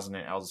 Pierce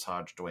Brosnan, Aldous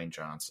Hodge, Dwayne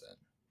Johnson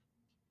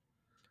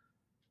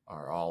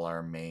are all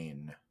our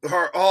main...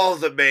 Are all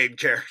the main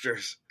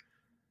characters.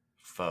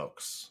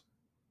 Folks.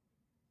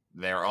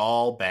 They're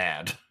all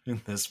bad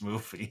in this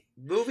movie.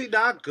 Movie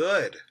not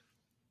good.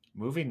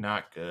 Movie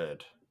not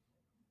good.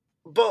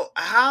 But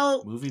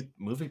how... Movie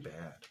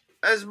bad.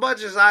 As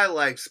much as I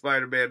like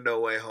Spider-Man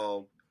No Way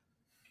Home,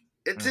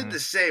 it's in the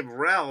same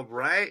realm,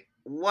 right?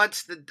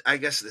 What's the... I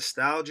guess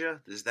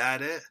nostalgia? Is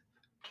that it?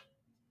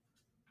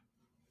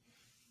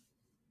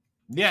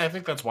 Yeah, I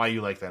think that's why you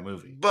like that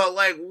movie. But,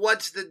 like,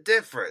 what's the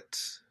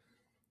difference?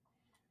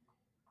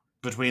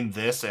 Between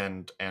this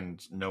and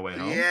No Way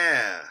Home?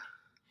 Yeah.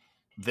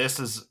 This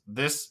is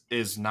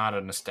not a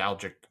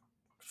nostalgic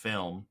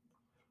film.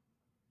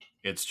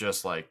 It's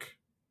just like...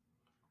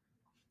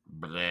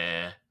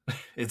 bleh.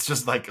 It's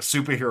just like a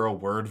superhero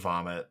word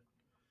vomit.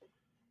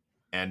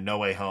 And No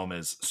Way Home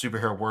is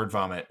superhero word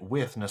vomit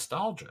with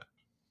nostalgia.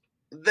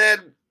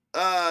 Then,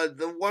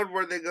 the one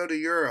where they go to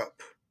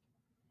Europe.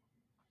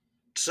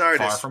 Sorry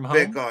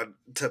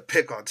to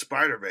pick on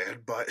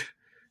Spider-Man, but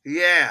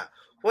yeah.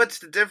 What's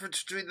the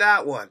difference between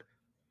that one?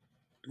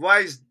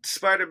 Why is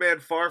Spider-Man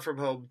Far From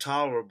Home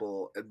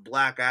tolerable and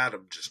Black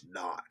Adam just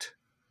not?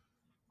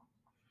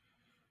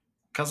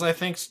 Because I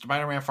think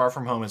Spider-Man Far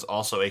From Home is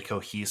also a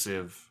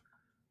cohesive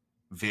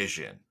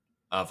vision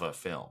of a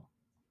film.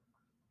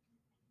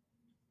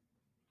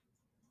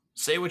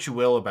 Say what you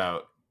will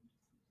about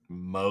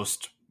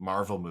most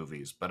Marvel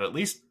movies, but at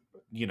least,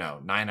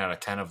 9 out of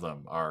 10 of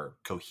them are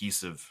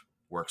cohesive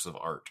works of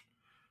art.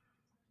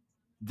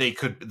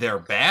 They're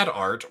bad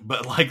art,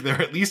 but like they're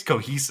at least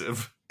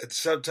cohesive. And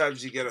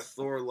sometimes you get a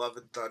Thor Love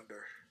and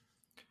Thunder.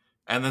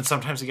 And then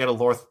sometimes you get a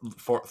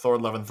Thor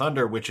Love and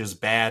Thunder, which is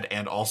bad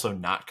and also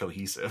not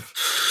cohesive.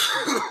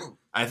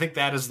 I think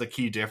that is the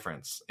key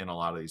difference in a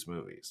lot of these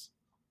movies.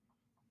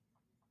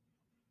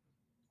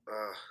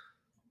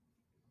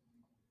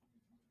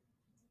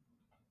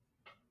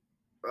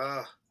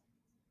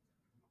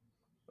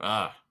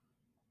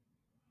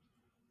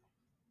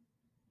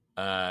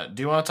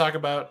 Do you want to talk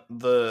about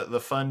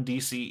the fun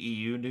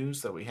DCEU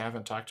news that we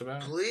haven't talked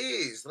about?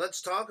 Please,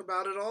 let's talk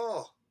about it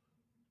all.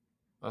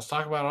 Let's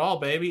talk about it all,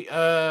 baby.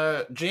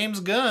 James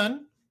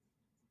Gunn,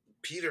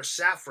 Peter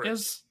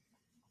Safran,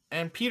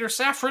 and Peter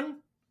Safran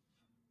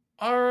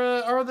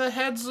are the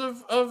heads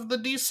of the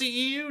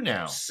DCEU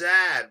now.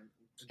 Sad.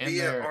 Be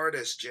an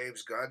artist,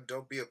 James Gunn.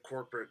 Don't be a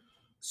corporate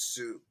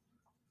suit.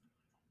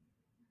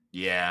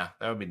 Yeah,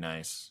 that would be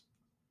nice.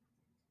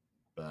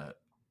 But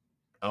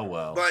oh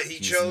well. But he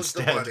chose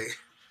the money.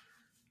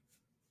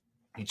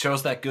 He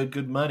chose that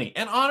good money.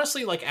 And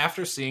honestly, like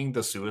after seeing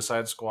the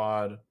Suicide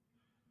Squad,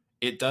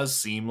 it does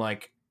seem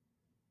like,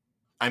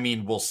 I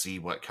mean, we'll see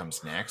what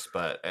comes next,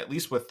 but at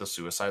least with the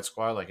Suicide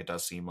Squad, like it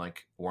does seem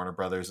like Warner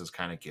Brothers is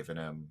kind of giving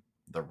him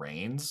the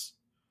reins.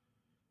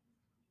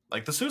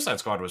 Like the Suicide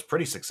Squad was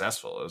pretty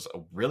successful. It was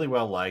really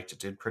well liked. It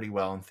did pretty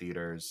well in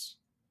theaters.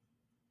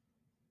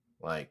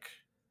 Like,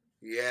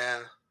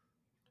 yeah.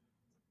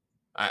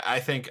 I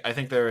think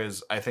it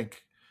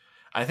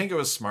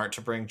was smart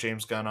to bring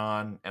James Gunn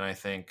on, and I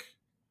think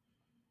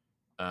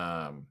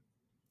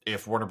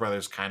if Warner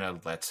Brothers kind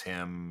of lets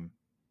him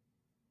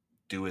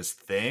do his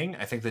thing,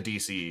 I think the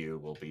DCU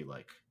will be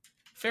like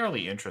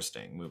fairly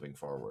interesting moving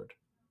forward.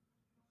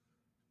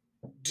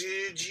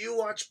 Did you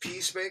watch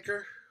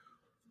Peacemaker?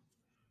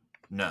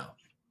 No.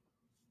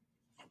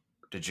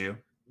 Did you?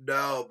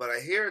 No, but I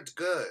hear it's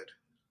good.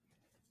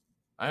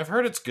 I've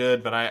heard it's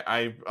good, but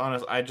I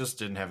honestly, I just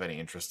didn't have any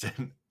interest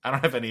in. I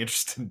don't have any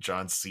interest in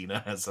John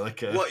Cena as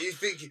like a. What you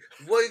think?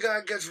 What you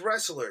got against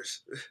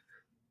wrestlers?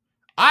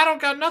 I don't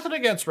got nothing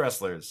against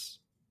wrestlers.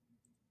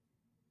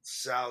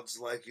 Sounds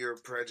like you're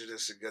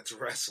prejudiced against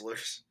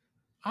wrestlers.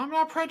 I'm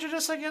not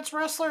prejudiced against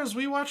wrestlers.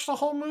 We watched a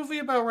whole movie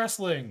about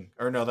wrestling.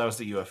 Or no, that was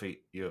the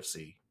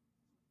UFC.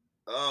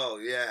 Oh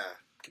yeah,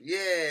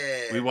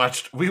 yeah. We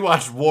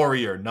watched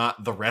Warrior,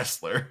 not The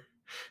Wrestler.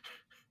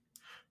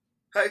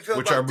 How you feel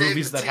which about are Dave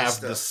movies that have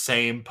Bautista? the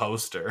same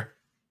poster.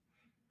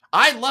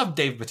 I love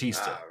Dave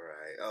Bautista. All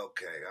right,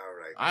 okay,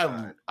 all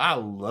right. I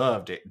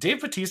loved it.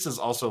 Dave Bautista is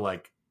also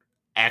like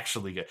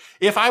actually good.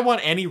 If I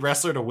want any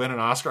wrestler to win an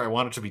Oscar, I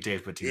want it to be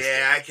Dave Bautista.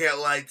 Yeah, I can't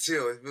lie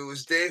too. If it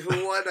was Dave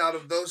who won out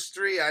of those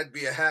three, I'd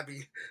be a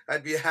happy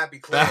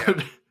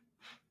clam.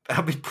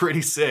 That'd be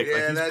pretty sick. Yeah,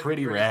 like he's that'd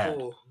pretty be rad.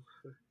 cool.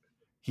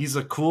 He's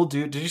a cool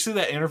dude. Did you see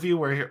that interview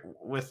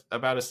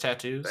about his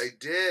tattoos? I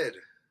did.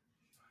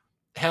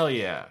 Hell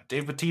yeah.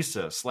 Dave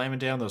Bautista slamming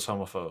down those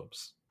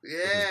homophobes. Yeah.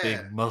 With his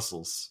big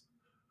muscles.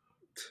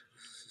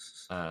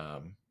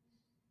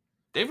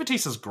 Dave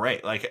Bautista's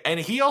great. Like, and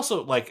he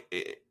also like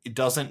it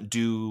doesn't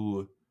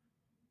do.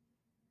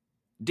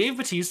 Dave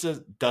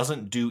Bautista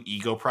doesn't do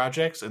ego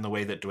projects in the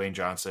way that Dwayne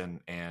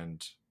Johnson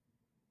and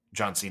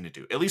John Cena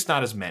do. At least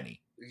not as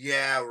many.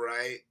 Yeah,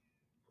 right.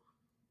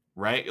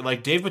 Right?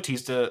 Like Dave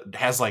Bautista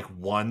has like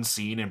one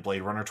scene in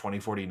Blade Runner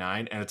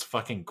 2049 and it's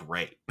fucking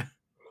great.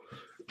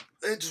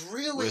 It's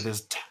really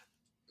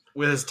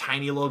with his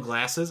tiny little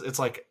glasses. It's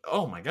like,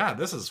 "Oh my god,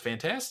 this is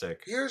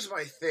fantastic." Here's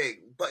my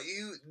thing, but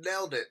you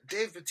nailed it.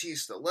 Dave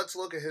Bautista, let's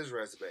look at his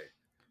resume.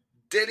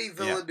 Denny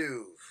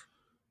Villeneuve,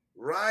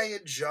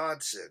 Ryan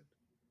Johnson,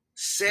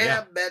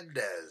 Sam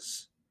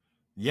Mendes.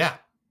 Yeah.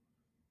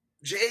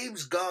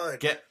 James Gunn.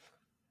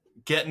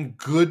 Getting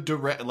good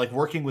like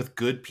working with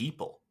good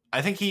people.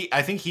 I think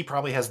he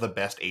probably has the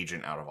best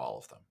agent out of all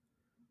of them.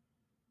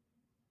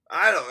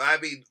 I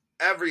mean,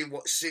 every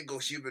single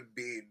human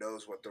being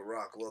knows what The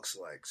Rock looks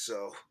like,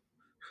 so.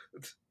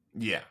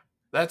 Yeah,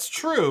 that's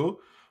true.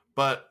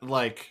 But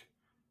like,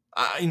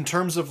 in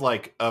terms of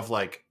like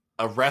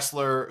a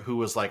wrestler who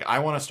was like, I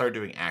want to start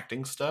doing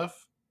acting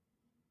stuff.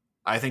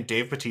 I think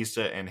Dave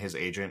Bautista and his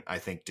agent, I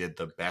think, did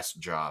the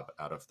best job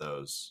out of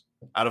those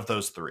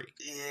three.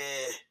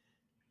 Yeah.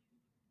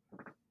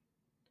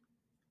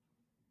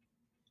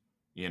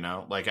 You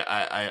know, like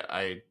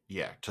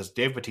because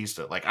Dave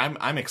Bautista, like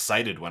I'm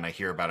excited when I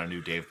hear about a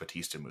new Dave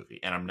Bautista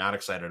movie, and I'm not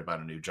excited about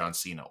a new John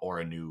Cena or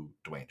a new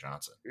Dwayne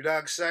Johnson. You're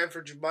not excited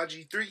for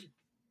Jumanji 3?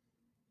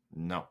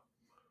 No.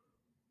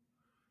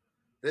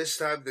 This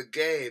time the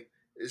game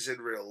is in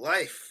real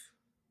life.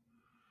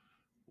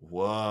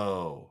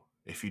 Whoa.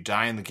 If you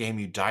die in the game,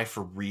 you die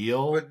for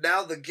real? But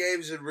now the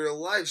game's in real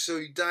life, so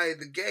you die in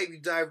the game, you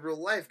die in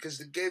real life, because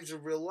the game's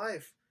in real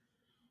life.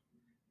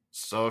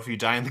 So if you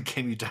die in the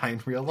game, you die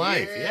in real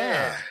life.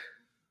 Yeah.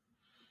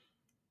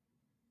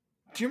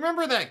 Do you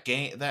remember that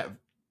game,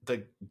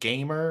 the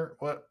Gamer,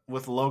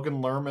 with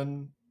Logan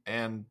Lerman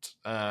and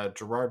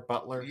Gerard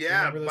Butler?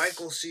 Yeah,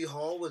 Michael C.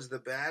 Hall was the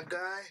bad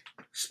guy.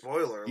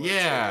 Spoiler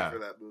alert for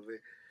that movie.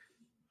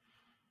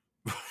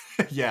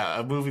 Yeah,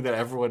 a movie that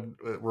everyone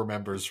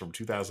remembers from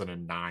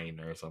 2009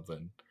 or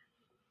something.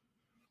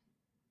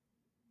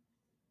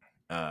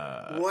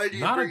 Why do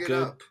you bring it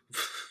up?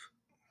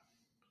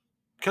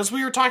 Because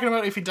we were talking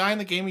about if you die in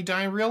the game, you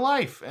die in real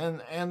life,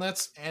 and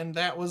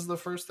that was the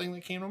first thing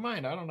that came to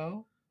mind. I don't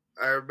know.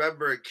 I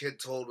remember a kid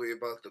told me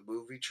about the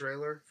movie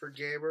trailer for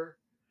Gamer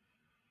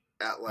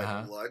at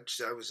lunch.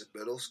 I was in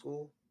middle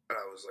school, and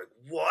I was like,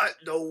 "What?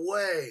 No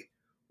way!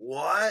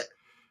 What?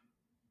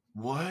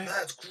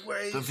 That's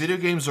crazy! The video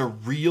games are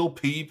real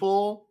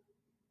people."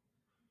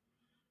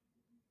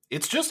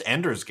 It's just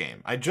Ender's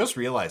Game. I just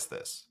realized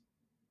this.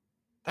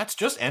 That's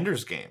just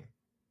Ender's Game.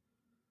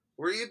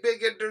 Were you a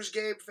big Ender's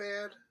Game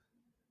fan?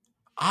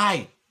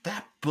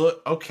 That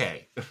book,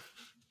 okay.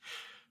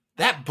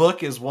 That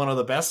book is one of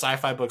the best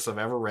sci-fi books I've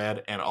ever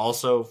read, and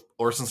also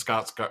Orson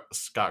Scott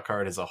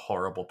Card is a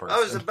horrible person.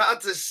 I was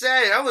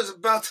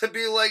about to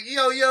be like,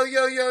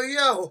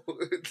 yo.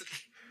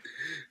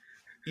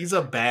 He's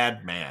a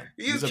bad man.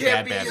 He's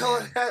can't be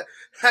yelling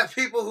at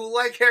people who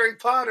like Harry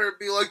Potter and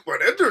be like,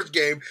 but Ender's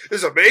Game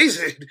is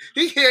amazing.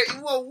 He can't,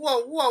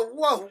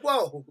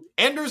 whoa.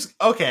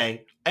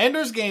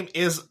 Ender's Game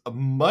is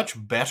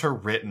much better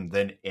written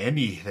than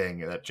anything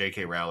that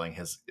J.K. Rowling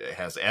has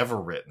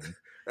ever written.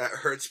 That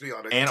hurts me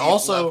on a deep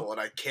level, and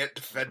I can't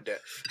defend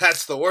it.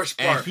 That's the worst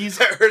part.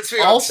 That hurts me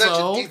on such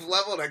a deep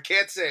level, and I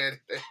can't say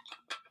anything.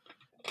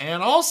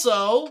 And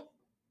also,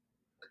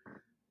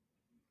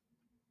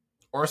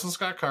 Orson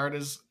Scott Card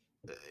is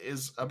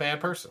a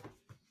bad person,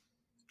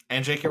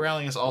 and J.K.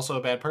 Rowling is also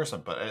a bad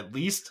person. But at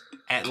least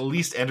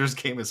Ender's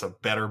Game is a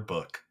better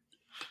book.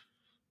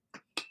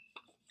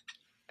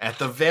 At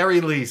the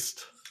very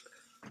least.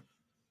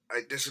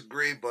 I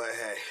disagree, but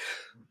hey.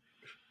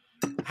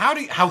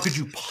 How could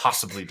you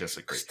possibly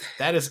disagree?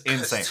 That is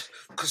insane.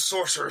 Because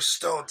Sorcerer's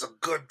Stone's a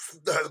good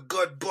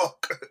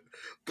book.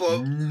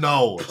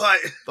 No,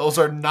 those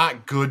are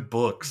not good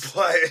books.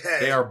 But hey,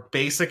 they are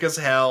basic as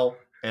hell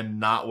and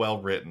not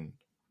well written.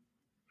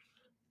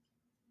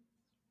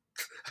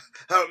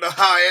 I don't know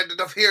how I ended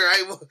up here.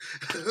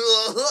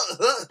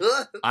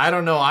 I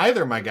don't know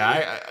either, my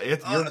guy.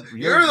 You've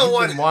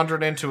been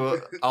wandering into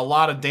a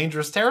lot of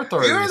dangerous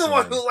territory. You're recently. the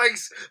one who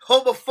likes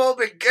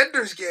homophobic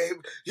Ender's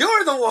Game.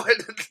 You're the one.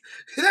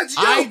 That's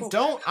you.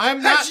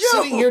 I'm not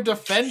sitting here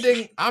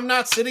defending. I'm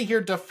not sitting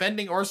here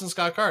defending Orson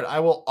Scott Card. I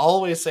will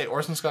always say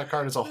Orson Scott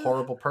Card is a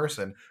horrible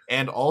person,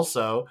 and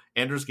also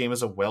Ender's Game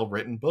is a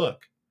well-written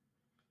book.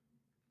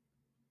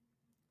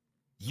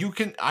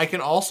 I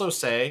can also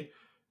say.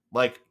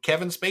 Like,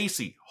 Kevin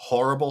Spacey,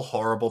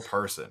 horrible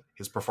person.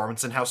 His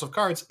performance in House of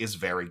Cards is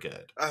very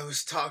good. I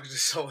was talking to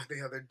someone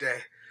the other day.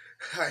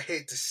 I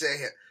hate to say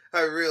it.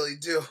 I really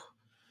do.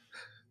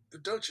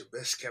 But don't you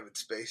miss Kevin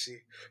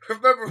Spacey?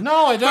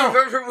 No, I don't.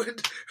 Remember when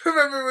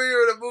you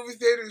were in a movie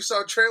theater, you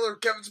saw a trailer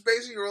of Kevin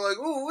Spacey, you were like,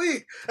 ooh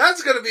wee,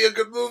 that's going to be a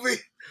good movie.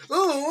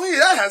 Ooh wee,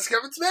 that has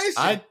Kevin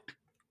Spacey.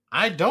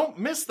 I don't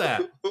miss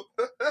that.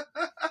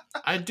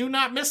 I do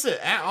not miss it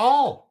at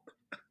all.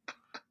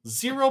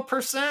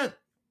 0%.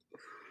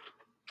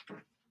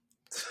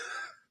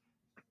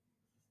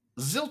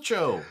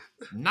 Zilcho,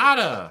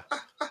 nada,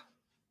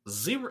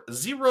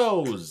 zeros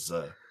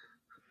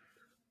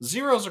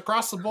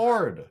across the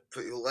board.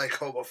 But you like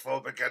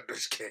homophobic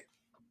Ender's Game.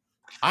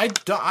 I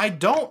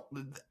don't.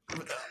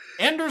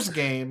 Ender's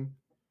Game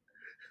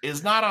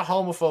is not a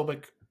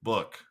homophobic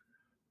book.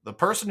 The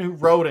person who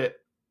wrote it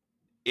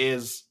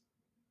is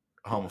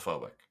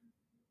homophobic.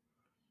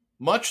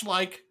 Much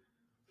like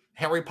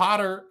Harry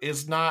Potter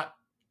is not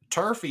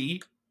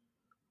turfy.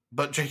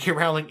 But J.K.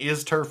 Rowling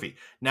is turfy.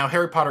 Now,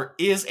 Harry Potter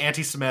is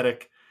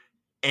anti-Semitic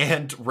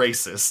and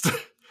racist.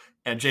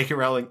 And J.K.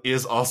 Rowling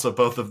is also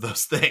both of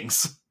those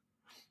things.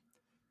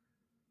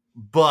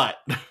 But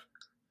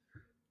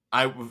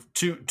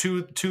to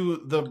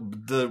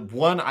the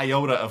one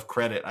iota of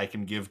credit I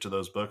can give to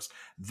those books,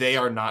 they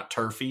are not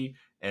turfy,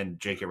 and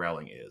J.K.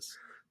 Rowling is.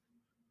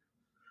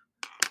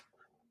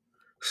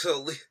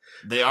 So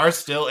they are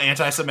still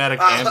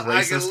anti-Semitic and racist I can at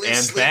least and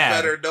sleep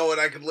bad. Better knowing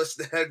I can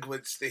listen to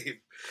Hedwig's theme.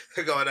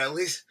 Going at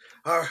least,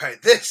 all right,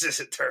 this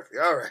isn't turfy.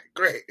 All right,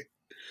 great.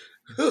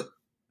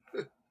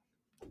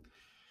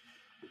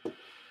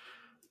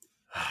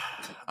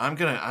 I'm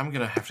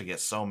gonna have to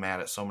get so mad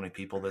at so many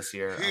people this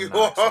year. You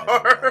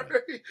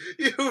are.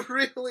 You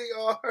really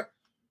are.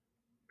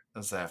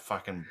 That's that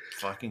fucking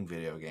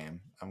video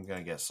game. I'm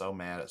gonna get so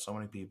mad at so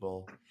many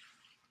people.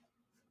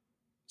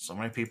 So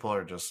many people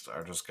are just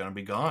gonna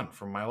be gone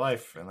from my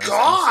life. And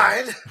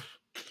gone?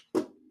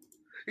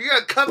 You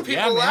gonna cut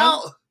people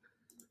out?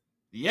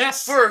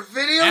 Yes. For a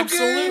video game?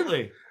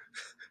 Absolutely.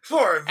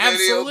 For a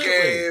video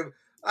game?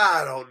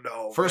 I don't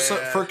know.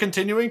 For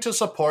continuing to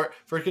support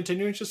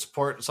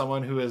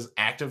someone who is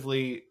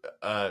actively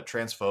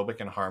transphobic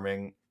and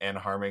harming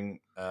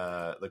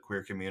the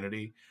queer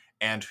community,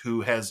 and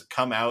who has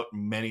come out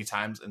many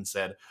times and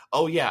said,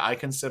 "Oh yeah, I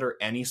consider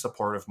any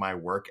support of my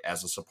work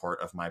as a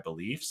support of my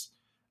beliefs."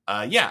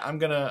 Yeah, I'm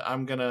gonna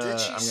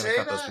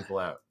cut those people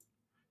out.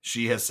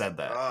 She has said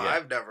that. Yeah.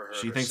 I've never heard.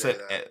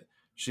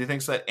 She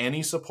thinks that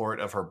any support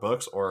of her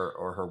books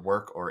or her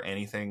work or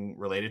anything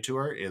related to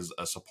her is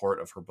a support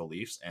of her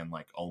beliefs, and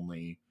like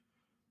only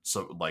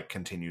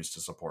continues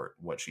to support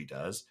what she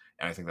does.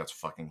 And I think that's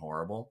fucking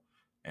horrible.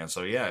 And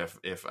so yeah,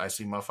 if I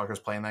see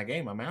motherfuckers playing that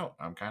game, I'm out.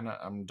 I'm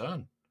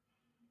done.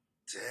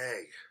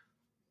 Dang.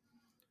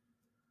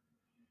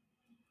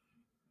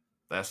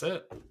 That's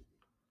it.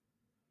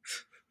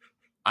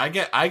 I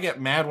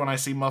get mad when I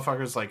see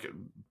motherfuckers like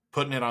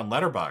putting it on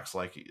Letterboxd.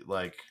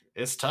 Like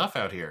it's tough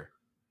out here.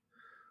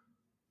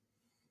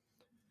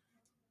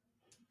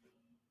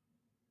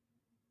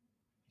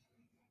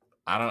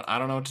 I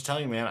don't know what to tell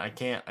you, man. I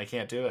can't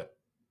do it.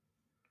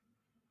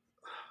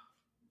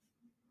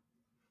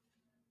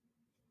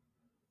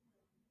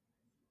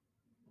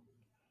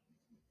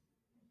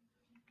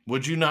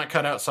 Would you not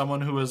cut out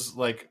someone who was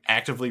like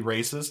actively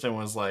racist and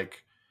was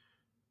like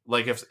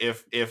if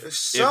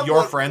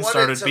your friends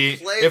started being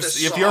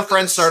if your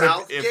friends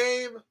started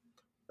game?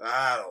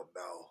 I don't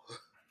know.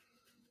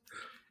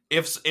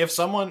 If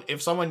someone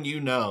you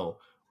know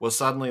was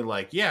suddenly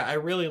like, yeah, I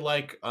really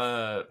like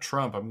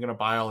Trump, I'm gonna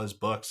buy all his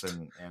books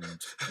and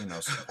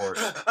support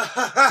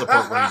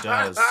what he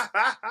does,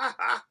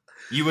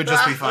 you would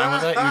just be fine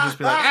with that? You would just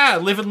be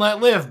like, live and let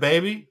live,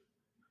 baby.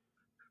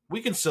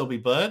 We can still be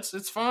buds.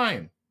 It's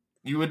fine.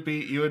 You would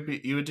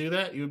do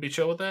that? You would be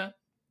chill with that?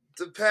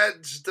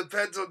 Depends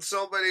on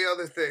so many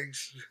other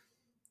things.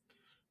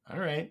 All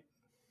right.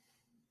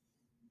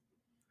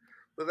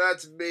 But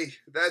that's me.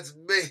 That's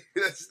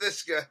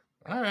this guy.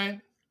 All right.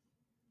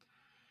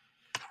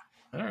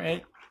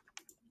 I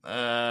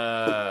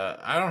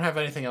don't have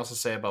anything else to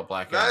say about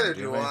Black Adam. Neither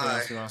do you have anything I.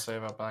 else you want to say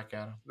about Black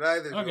Adam?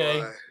 Neither do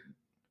I.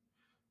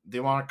 Do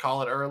you want to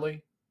call it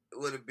early?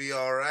 Would it be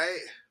all right?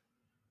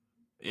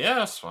 Yeah,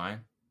 that's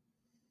fine.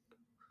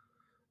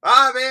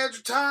 I'm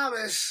Andrew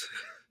Thomas.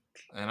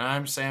 And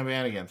I'm Sam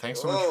Bannigan.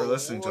 Thanks so much for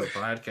listening to the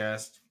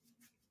podcast.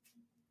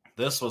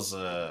 This was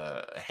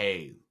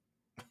This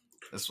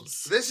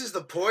is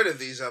the point of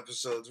these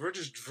episodes. We're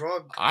just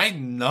drunk. I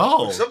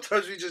know.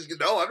 Sometimes we just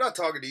I'm not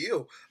talking to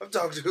you. I'm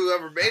talking to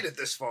whoever made it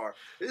this far.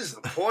 This is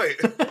the point.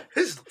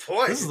 This is the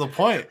point. This is the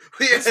point.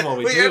 This is what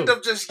we do. End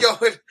up just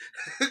going,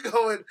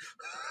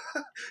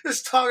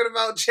 just talking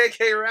about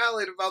J.K.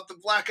 Rowling about the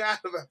Black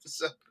Adam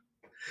episode.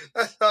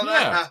 That's how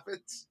that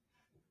happens.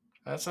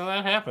 That's how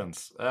that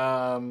happens.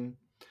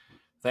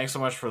 Thanks so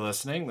much for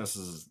listening. This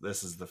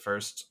is the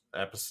first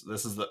episode.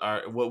 This is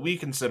what we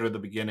consider the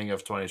beginning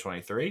of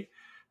 2023.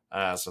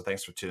 So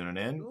thanks for tuning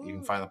in. Ooh. You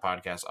can find the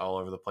podcast all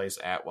over the place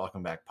at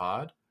Welcome Back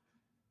Pod.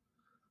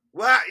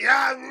 What?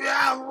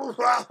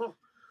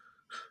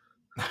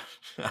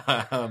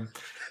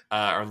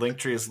 Our link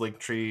tree is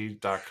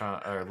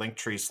linktree.com or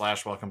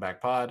linktree/Welcome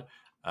Back Pod.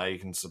 You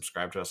can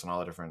subscribe to us on all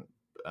the different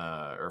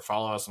or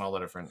follow us on all the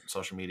different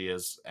social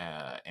medias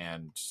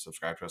and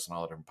subscribe to us on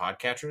all the different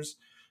podcatchers.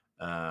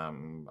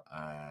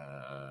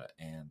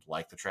 And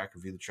like the track,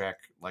 review the track,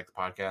 like the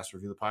podcast,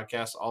 review the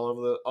podcast,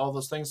 all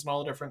those things and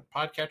all the different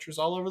podcatchers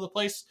all over the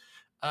place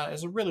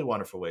is a really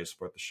wonderful way to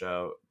support the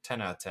show.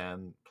 10 out of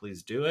 10.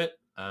 Please do it.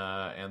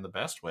 And the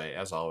best way,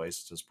 as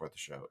always, to support the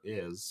show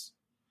is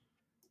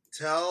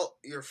tell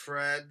your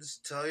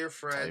friends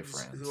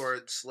who are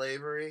in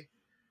slavery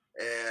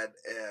and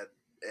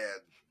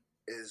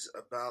is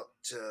about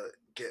to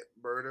get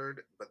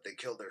murdered, but they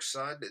kill their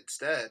son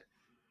instead.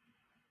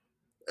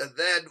 And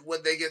then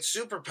when they get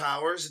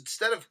superpowers,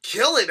 instead of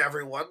killing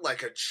everyone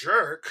like a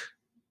jerk,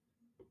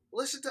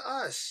 listen to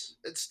us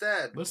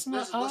instead. Listen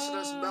to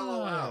us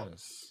mellow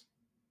out.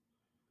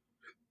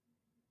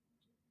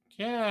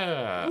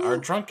 Yeah, Woo. Our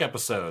drunk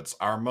episodes,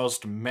 our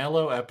most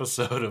mellow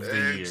episode of the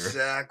year.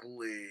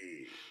 Exactly.